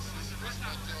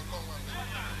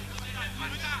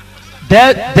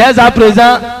 Dès à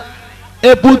présent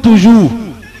et pour toujours.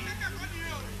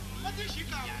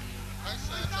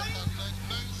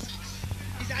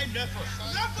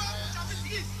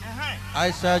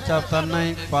 Isaiah chapter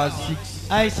 9 verse 6.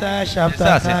 Isaiah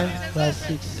chapter 9 verse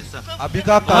 6.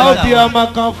 Àbíká a ó bí ọmọ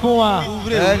kan fún wa.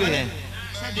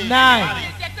 9.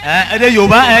 Èdè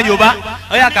Yorùbá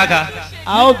ó yá kàkà.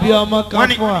 a ó bí ọmọ kan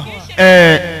fún wa.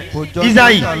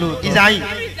 Isaïe. No.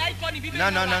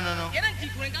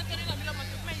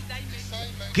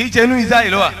 Kì í ṣe inú Isaïe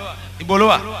ló wà, ibo ló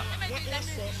wà.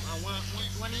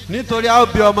 Nítorí a ó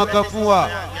bí ọmọ kan fún wa.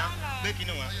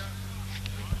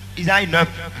 Isaïe 9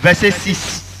 verset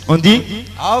 6. On dit.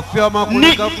 A ó fi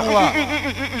ọmọkùnrin kan fún wa.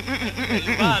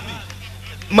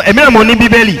 Èmi náà mo ní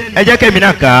Bíbélì, ẹ jẹ́ kẹ́mi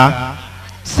náà kà á.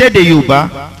 C'est de Yorùbá.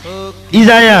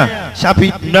 Isaïe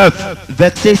chapitre 9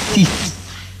 verset 6.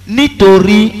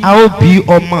 Nítorí a ó bí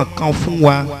ọmọ kan fún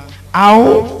wa, a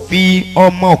ó fi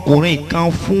ọmọkùnrin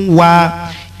kan fún wa,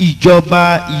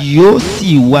 ìjọba yóò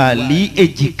sì wà ní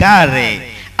èjìká rẹ̀,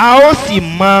 a ó sì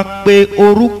máa pe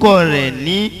orúkọ rẹ̀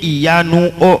ní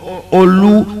ìyanu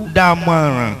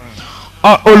olùdámọ̀ràn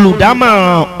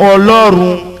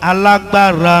Ọlọ́run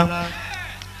alágbára.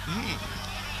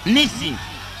 Nísìn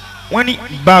wọ́n ní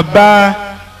bàbá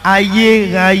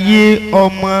ayérayé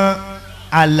ọmọ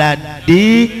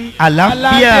aládé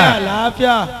àlàáfíà.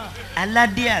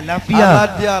 Aládé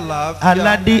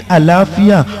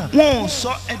àlàáfíà. Wọ́n ò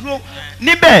sọ ẹdúró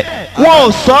níbẹ̀ wọ́n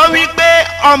ò sọ wípé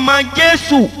ọmọ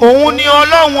Jésù òun ni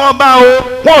Ọlọ́run ọba o,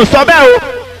 wọ́n ò sọ bẹ́ẹ̀ o.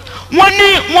 Wọ́n ní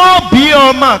wọ́n bí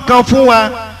ọmọ kan fún wa.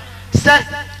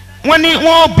 Wọ́n ní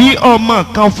wọ́n bí ọmọ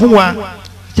kan fún wa.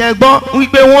 Ṣẹ̀gbọ́n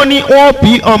wípé wọ́n ní wọ́n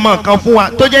bí ọmọ kan fún wa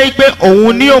tó jẹ́ wípé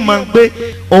òun ni ó mọ̀ pé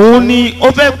òun ni ó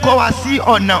fẹ́ kọ́ wa sí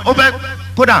ọ̀nà ó fẹ́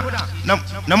kódà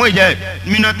nàmú ìjẹ́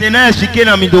mìnàtẹ̀ náà ṣìkè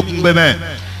náà mi dókun gbẹ̀mẹ̀.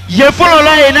 Yẹ fọlọ́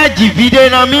láyé náà jìvìdé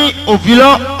náà mi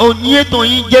òfìlọ́ ònyìnbó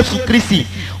yín Jésù Kristi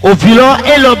òfìlọ́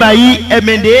ẹlọ́ba yìí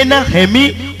ẹ̀mẹ̀dẹ̀ náà hẹ̀mí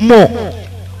mọ̀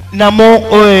nàmọ́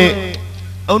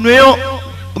ọ̀nùyọ́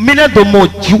mina domo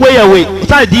jiweyewe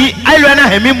sadi elo na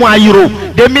hemi mu ayiro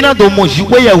de mina domo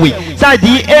jiweyewe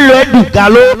sadi elo edu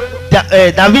galo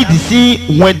David si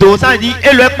wendo sadi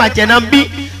elo pache na bi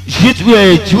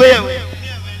jiweyewe.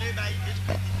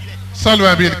 Salu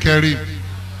abil Karim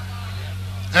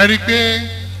ẹ rí pé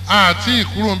àti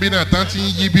ìkúrò bí náà tán ti ń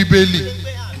yí Bíbélì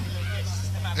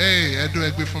ẹdún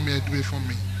ẹgbẹ́ fún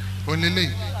mi onílé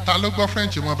ta ló gbọ́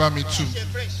French wọn bá mi tú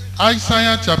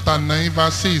Isaiah chapter 9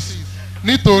 verse 6.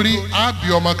 Nítorí a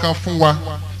bí ọmọ kan fún wa.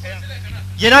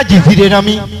 Yẹ́nà jìfì dènà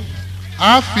mi.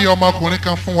 A fi ọmọkùnrin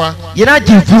kan fún wa. Yẹ́nà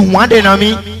jìfì wọ́n dènà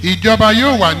mi. Ìjọba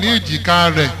yóò wà ní èjìká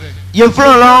rẹ̀.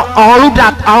 Yẹ̀fúrọ̀ lọ àwọn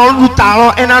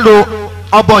olùtàrọ̀ ẹ̀nà ló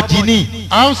ọbọ̀ jìnnì.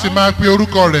 A ó sì máa pe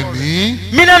orúkọ rẹ̀ ní.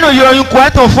 Mínẹ́nu yọ̀ọ̀yún kọ́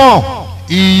ẹ̀tọ̀ fún.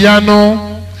 Ìyanu.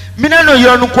 Mínẹ́nu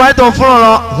yọ̀ọ̀yún kọ́ ẹ̀tọ̀ fún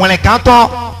ọ wọ̀nẹ̀kátọ́.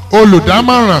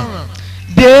 Olùdámọ̀ràn.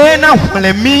 Dèénà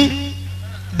wọ̀nẹ̀ mi.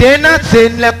 Dèénà tẹ̀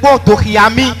ń lẹ́pọ̀ tó kìá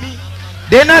mi.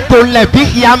 Dena to le bi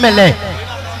hiamele.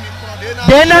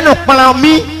 Dena no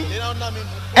plami.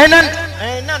 Ena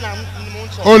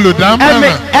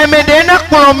olùdámọ̀ràn. Eme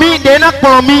dena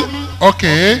plami.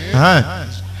 Okay.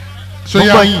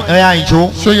 Soya. Oya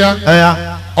injo. Soya. Oya.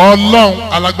 Ọlọ́run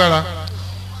alágbára.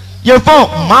 Ye fo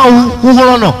ma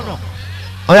huhulo no.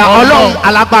 Oya Ọlọ́run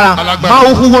alágbára. Ma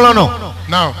huhulo no.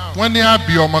 Now, wọ́n ní a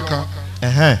bí ọmọ kan.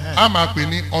 A máa pè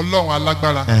ní Ọlọ́run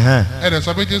alágbára. Ẹ dẹ̀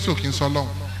sọ pé Jésù kì í sọ Ọlọ́run.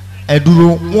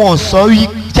 Ẹ̀dúró wọn sọ yí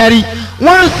jẹ́rí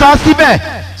wọ́n sọ síbẹ̀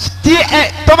tí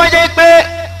tó bá jẹ́ pé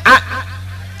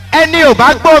ẹni ò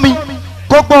bá gbọ́ mi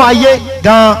kó gbọ́ ayé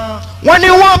gan-an wọ́n ní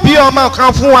wọ́n bí ọmọ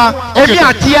kan fún wa èmi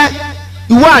àti ẹ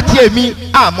ìwọ àti èmi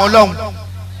àmọ́ lọ́hùn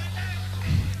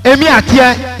èmi àti ẹ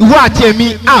ìwọ àti èmi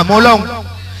àmọ́ lọ́hùn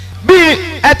bí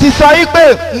ẹ ti sọ yí pé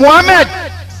Muhammad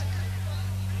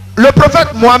le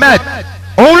prophète Muhammad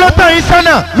òun ló tàn yín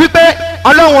sọ́nà wípé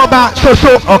ọlọ́run ọba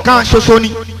ṣoṣo ọ̀kan ṣoṣo ni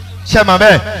ṣe mọ̀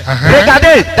bẹ́ẹ̀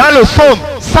regardez dans le psaume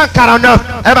 149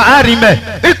 ẹ bá a rí mẹ́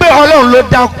wípé ọlọ́run ló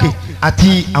dá òkè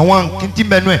àti àwọn kìntì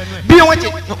mẹ́nu ẹ̀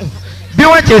bí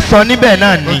wọ́n ti sọ níbẹ̀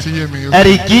náà ni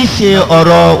ẹ̀rì kì í ṣe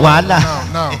ọ̀rọ̀ wàhálà.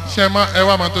 ṣe ẹ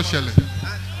wá máa tó ṣẹlẹ̀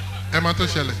ẹ máa tó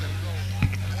ṣẹlẹ̀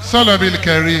sọlọ bíi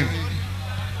Karim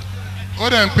ó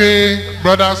dẹ̀ ń pé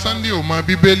broda Sunday ò mọ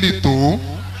bíbélì tó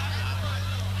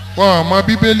wọn ò mọ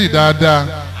bíbélì dáadáa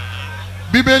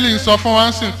bíbélì ń sọ fún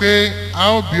wa sí pé a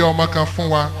ó bí ọmọ kan fún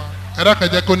wa ẹ dákẹ́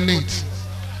jẹ́ kó neat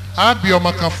a bí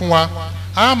ọmọ kan fún wa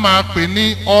a máa pè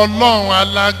ní ọlọ́run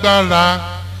alágbára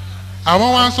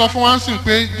àwọn wa ń sọ fún wa sí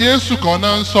pé Jésù kan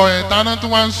náà ń sọ ẹ̀ táná tí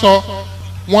wọ́n ń sọ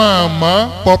wọn à mọ̀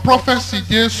pọ̀ prọfẹ̀sì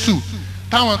Jésù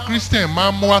táwọn Christian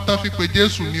máa ń mú wá tán fi pé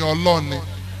Jésù ní ọlọ́run ni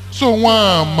so wọn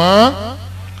à mọ̀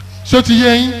ṣó ti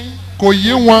yé yín kò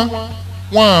yé wọn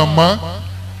à mọ̀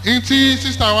ntí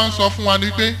sísá wa ń sọ fún wa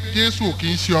ni pé Jésù ò kì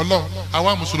í ṣe ọlọ́run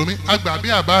àwa mùsùlùmí àgbà bí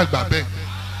àbá àgbà bẹ́ẹ̀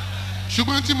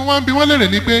ṣùgbọ́n tí mo wá ń bi wọ́n lérè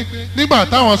ni pé nígbà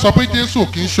táwọn sọ pé Jésù ò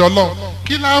kì í ṣe ọlọ́run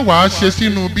kí láwàá ṣe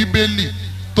sínú bíbélì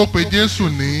tó pe Jésù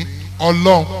ní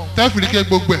ọlọ́run tẹ́fìríkẹ́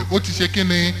gbogbo ẹ̀ ó ti ṣe kí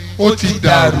ni ó ti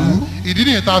dàrú ìdí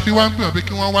nìyẹn tá a fi wá ń pè wọ́n pé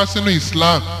kí wọ́n wá sínú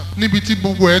Islam níbi tí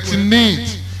gbogbo ẹ̀ ti neat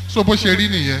so bó ṣe rí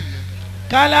nìyẹn.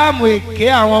 kálámù èké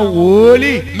àwọn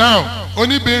wòlíì. now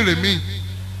oníbèrè mi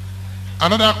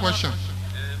another question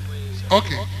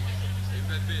okay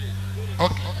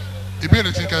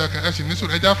ìbéèrè tí ń kẹyọ kan ẹ sì ní sùn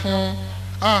ẹja fún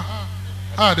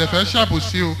àdẹ̀fẹ́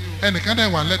ṣàbòsí o ẹnìkan dẹ̀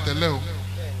wà lẹ́tẹ̀lẹ́ o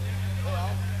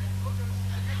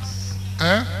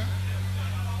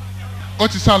ó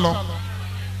ti sá lọ.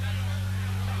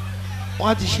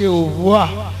 wọ́n ti ṣe òwúà.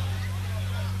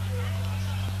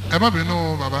 ẹ má bínú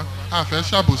bàbá àfẹ́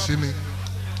ṣàbòsí ni.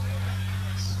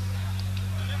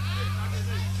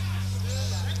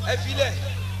 ẹ filẹ̀.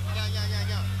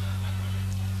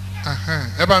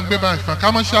 ẹ bá ń gbé báyìí fún ká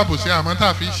mọ́ ṣàbòsí àmọ́ tá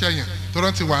a fi ṣẹ̀yìn tó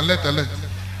rán ti wà ńlẹ̀ tẹ́lẹ̀.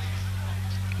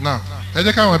 now ẹ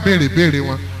jẹ́ káwọn béèrè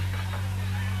wọn.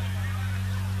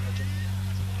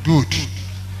 good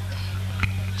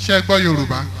ṣé ẹ gbọ́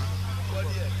Yorùbá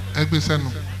ẹ gbé sẹ́nu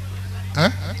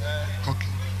ok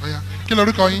ọ̀ya kí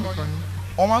lorúkọ yín.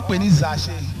 wọ́n máa ń pè ní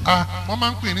Zache. wọ́n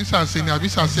máa ń pè ní Zache ni àbí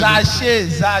Zache.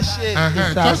 Zache.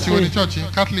 church wo ni church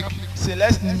Catholic.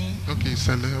 Celeste ni mi. ok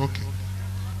Celeste ok.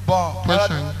 bon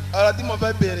ọ̀rọ̀ tí mo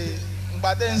fẹ́ béèrè ǹgbà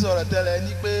tẹ́ ń sọ̀rọ̀ tẹ́lẹ̀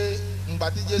ni pé ǹgbà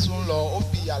tí Jésù ń lọ ó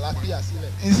fi àlàáfíà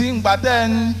sílẹ̀. ǹsí ǹgbà tẹ́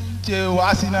ń ṣe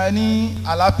wàásù náà ní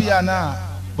àlàáfíà náà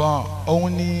bon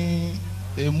òun ni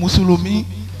mùsùlùmí.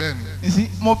 ǹsí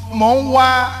mo ń wá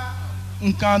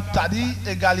nǹkan tàbí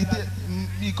égalité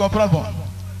bí comprendre bon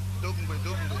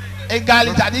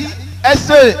égalité tàbí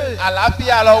ẹsẹ̀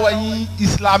àlàáfíà lọ́wọ́ yín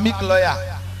Islamic lawyer.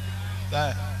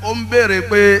 ó ń béèrè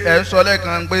pé ẹ̀ ń sọ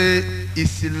lẹ́ẹ̀kan pé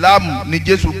ìsìlámù ni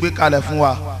Jésù gbé kalẹ̀ fún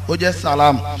wa ó jẹ́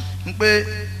sàlámù ń pé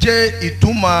jẹ́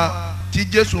ìtumọ̀ tí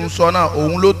Jésù ń sọ náà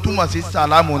òun ló túmọ̀ sí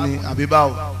sàlámù ni àbí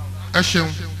báwo. ẹ ṣeun.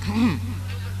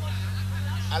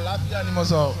 àlàáfíà ni mo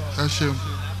sọ. ẹ ṣeun.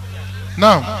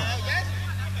 now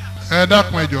ẹ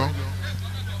dákun ẹ jọ̀ọ́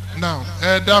now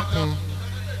ẹ dákun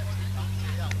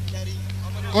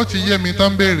ó ti yé mi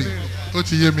tán béèrè ó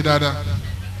ti yé mi dáadáa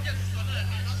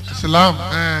Islam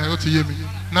ó ti yé mi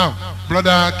now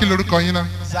brother kí lorúkọ yín náà.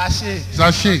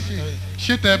 Zache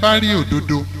ṣé tẹ bá rí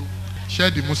òdodo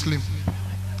ṣé di Muslim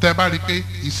tẹ bá rí pé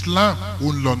Islam ò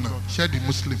ń lọ́nà ṣé di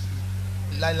Muslim.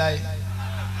 láíláí.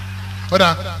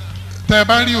 ọ̀dà tẹ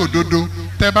bá rí òdodo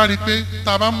tẹ bá rí pé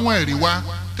tá a bá mú ẹ̀rí wá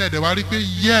tẹ dẹ̀ wá rí pé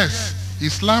yes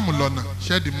Islam lọ́nà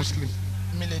ṣé di Muslim.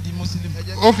 mi lè di Muslim.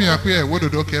 ó fi hàn pé ẹ̀wọ́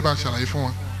òdodo kẹ́ ẹ bá ṣàlàyé fún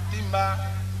wọn.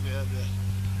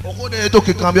 okode to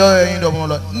kikan bi ọyọ yin dọmọ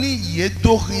lọ ní iye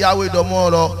tó kíyàwó dọmọ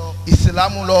lọ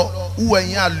ìsìlámù lọ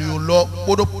uwẹ̀yìn àlùyò lọ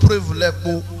kódó preve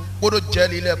lẹ́kpó kódó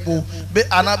jẹ́lì lẹ́kpó bẹ́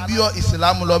anabiyọ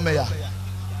ìsìlámù lọ mẹ́yà.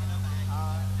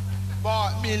 bọ́n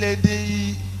mi lè di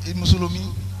mùsùlùmí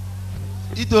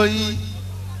nítorí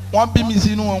wọ́n bí mi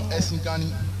sínú ẹ̀sìn kan ni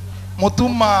mo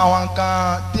tún mọ àwọn nǹkan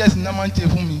tí ẹ̀sìn náà máa ń ṣe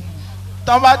fún mi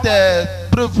tán bá tẹ̀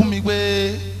preve fún mi pé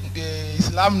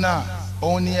ìsìlámù náà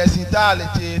òun ni ẹ̀sìn tá a lè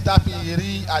ṣe tá a fi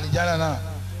rí àlìjáná náà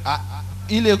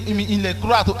ilẹ̀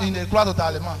kúrò tó ta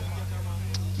lè mọ̀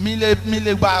mi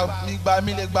lè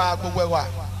gba gbogbo ẹ̀ wá.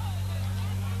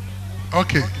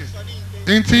 ok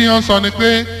n tí wọ́n sọ ni pé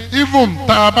even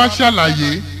tá a bá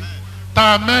ṣàlàyé tá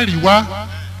a mẹ́rin wá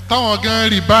táwọn gan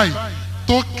rí báyìí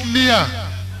tó clear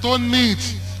tó neat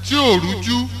tí ò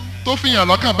rújú tó fìyàn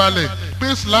lọ́kàn balẹ̀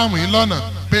pé Islam yìí lọ́nà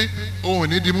pé òun ò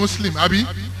ní di Muslim àbí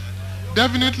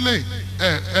definitely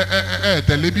ẹ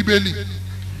tẹ̀lé Bíbélì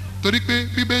torí pé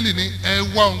Bíbélì ní ẹ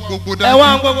wá ohun gbogbo dájú. ẹ wá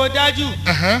ohun gbogbo dájú.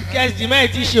 kẹ́sì dì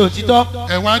mẹ́yìn tí ṣe òtítọ́.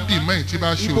 ẹ wá dì mẹ́yìn tí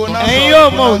bá ṣe òtítọ́. ẹ̀yin yóò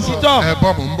mọ òtítọ́. ẹ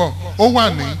bọ̀ mò ń bọ̀ ó wà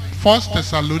ní 1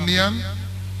 Thessalonians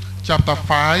chapter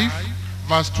 5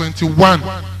 verse 21.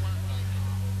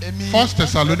 1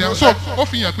 Thessalonians so ó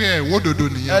fi hàn pé ẹ wo dodo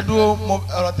nìyẹn. ẹ dúró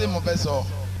ọ̀rọ̀ tí mo fẹ́ sọ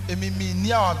èmi mi ní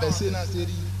àwọn àbẹ̀sẹ̀ náà ṣe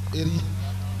rí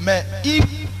mẹ if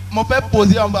mo fẹ́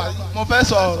pose ọba mo fẹ́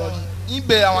sọ ọ̀rọ̀ yìí ń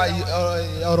bẹ àwọn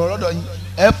ọ̀rọ̀ lọ́dọ̀ yìí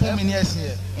ẹ fún mi ní ẹ̀sìn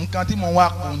ẹ̀ nǹkan tí mo wá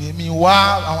kù ní mi wá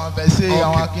àwọn àbẹ̀sẹ̀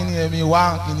àwọn akíní ẹ̀ mi wá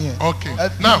akíní ẹ̀. ok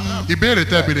now ìbéèrè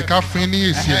tẹ béèrè ká fún ní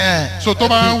èsì ẹ so tó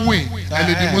bá win ẹ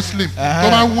lè di Muslim tó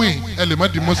bá win ẹ lè má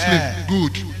di Muslim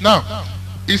good now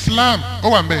Islam ó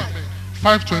wà mbẹ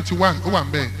 5:21 ó wà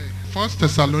mbẹ 1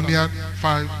 Thessalonians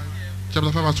 5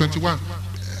 chapter 5 verse 21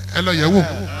 ẹ lọ yẹ̀ wò.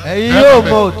 ẹ̀yin yóò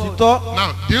mọ òtítọ́.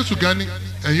 now Jésù gan ni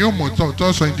ẹ̀yin yóò mọ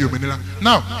òtítọ́ sọ ìdí òmìnira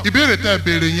now ìbéèrè tẹ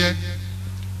béèrè yẹn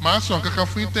màá sọ kankan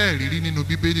fún tẹ́ẹ̀rírí nínú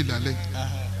Bíbélì lálẹ́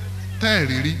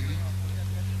tẹ́ẹ̀rírí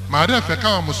màá dẹ̀ fẹ́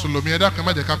káwọn mùsùlùmí ẹ̀dá kan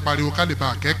má jẹ́ ká pariwo ká lè bá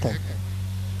akẹ́kọ̀ọ́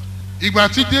ìgbà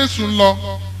tí Jésù ń lọ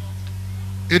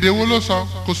èdè wo ló sọ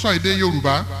kò sọ èdè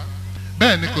Yorùbá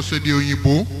bẹ́ẹ̀ ni kò sọ èdè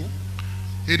òyìnbó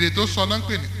èdè tó sọ náà ń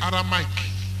pè ní Aramaic.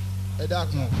 ẹ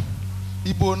dákun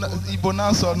ibo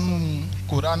náà sọ nínú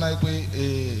Kùránì pé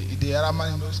èdè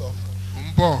Aramaic ló sọ. mo ń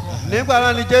bọ̀ nígbà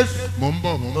náà ni Jésù. mo ń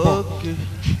bọ̀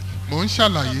mo ń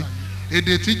ṣàlàyé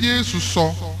èdè tí Jésù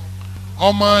sọ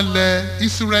ọmọ ilẹ̀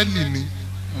Ísírẹ́lì ni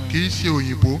kì í ṣe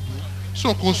òyìnbó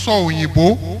so kò sọ òyìnbó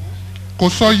kò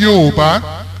sọ Yorùbá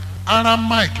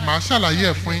Aramaic màá ṣàlàyé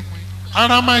ẹ̀ fún yín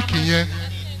Aramaic yẹn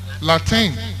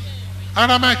Latin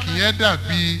Aramaic yẹn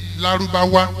dàbí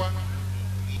Lárúbáwá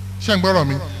ṣé ń gbọ́rọ̀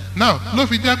mi now ló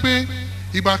fi jẹ́ pé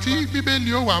ìgbà tí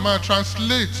Bíbélì ó wà máa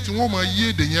translate tí wọ́n mọ yí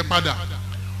èdè yẹn padà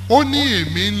ó ní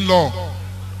èmi ń lọ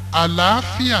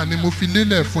àlàáfíà ni mo fi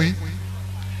lélẹ̀ fún yín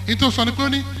nítorí sọ ni pé ó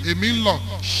ní èmi ń lọ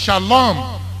shalom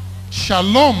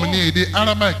shalom ní èdè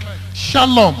Aramaic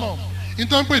shalom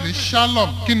nítorí pé ní shalom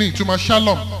kí ni ìtumọ̀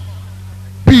shalom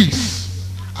peace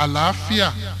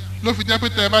àlàáfíà ló fi jẹ́ pé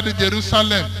tẹ́ ẹ bá dé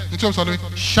Jerusalem nítorí sọ ni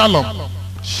shalom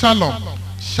shalom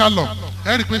shalom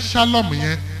ẹ rí i pé shalom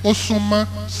yẹn ó súnmọ́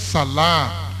salam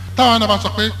táwọn náà bá sọ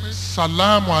pé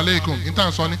salamu aleykum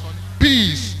nítorí sọ ni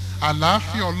peace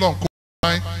àlàáfíà Ọlọ́run kò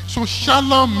wáyé so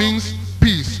shalom means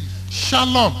peace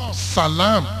shalom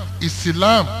salam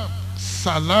islam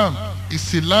salam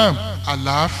islam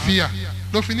àlàáfíà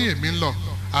ló fi ní èmi ń lọ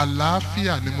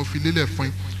àlàáfíà ni mo fi lélẹ̀ fún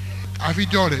yín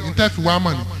àfijọ́ rẹ̀ ní tẹ́fì wá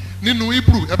mọ̀ ní nínú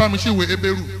Hebrew ẹ bá mi ṣèwé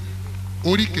Hébérù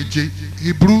orí keje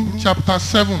Hebrew chapter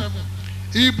 7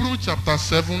 Hebrew chapter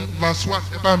 7 verse 1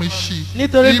 ẹ bá mi ṣí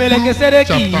nítorí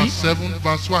Mẹlẹkisedeki yìí chapter 7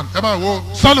 verse 1 ẹ bá wo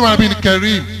Solomon bin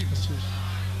Kerim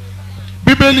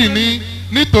Bíbélì ní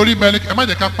nítorí Mẹlẹkì ẹ má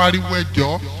jẹ́ ká pariwo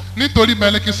ẹjọ́ nítorí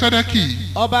Mẹlẹkisedeki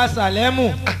ọba Sàlẹ́mù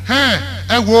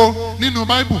ẹ wo nínú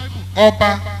Bible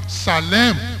ọba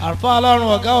Salem àlùfáà Ọlọ́run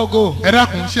ọ̀gá ògo ẹ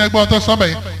dákun ṣe ẹgbọ́n tó sọ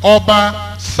bẹ́ẹ̀ ọba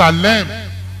Salem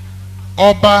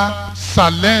ọba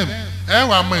Salem ẹ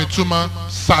wà mọ ìtumọ̀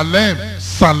Salem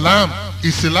Salam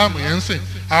Ìsìlámù yẹn ń sìn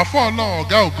àfọ Ọlọ́run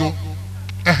ọ̀gá ògo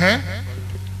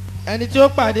ẹni tí ó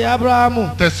pàdé Abrahamu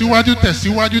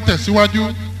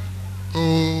tẹ̀síwájú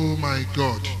oh my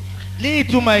God ní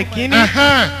ìtumọ̀ ìkíní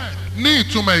ní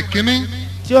ìtumọ̀ ìkíní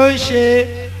tí ó ń ṣe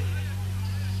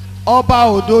ọba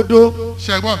òdodo.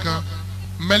 ṣẹ́gbọ́n kan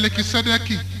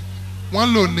Mẹlẹkisedeki wọ́n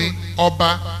lò ní ọba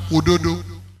òdodo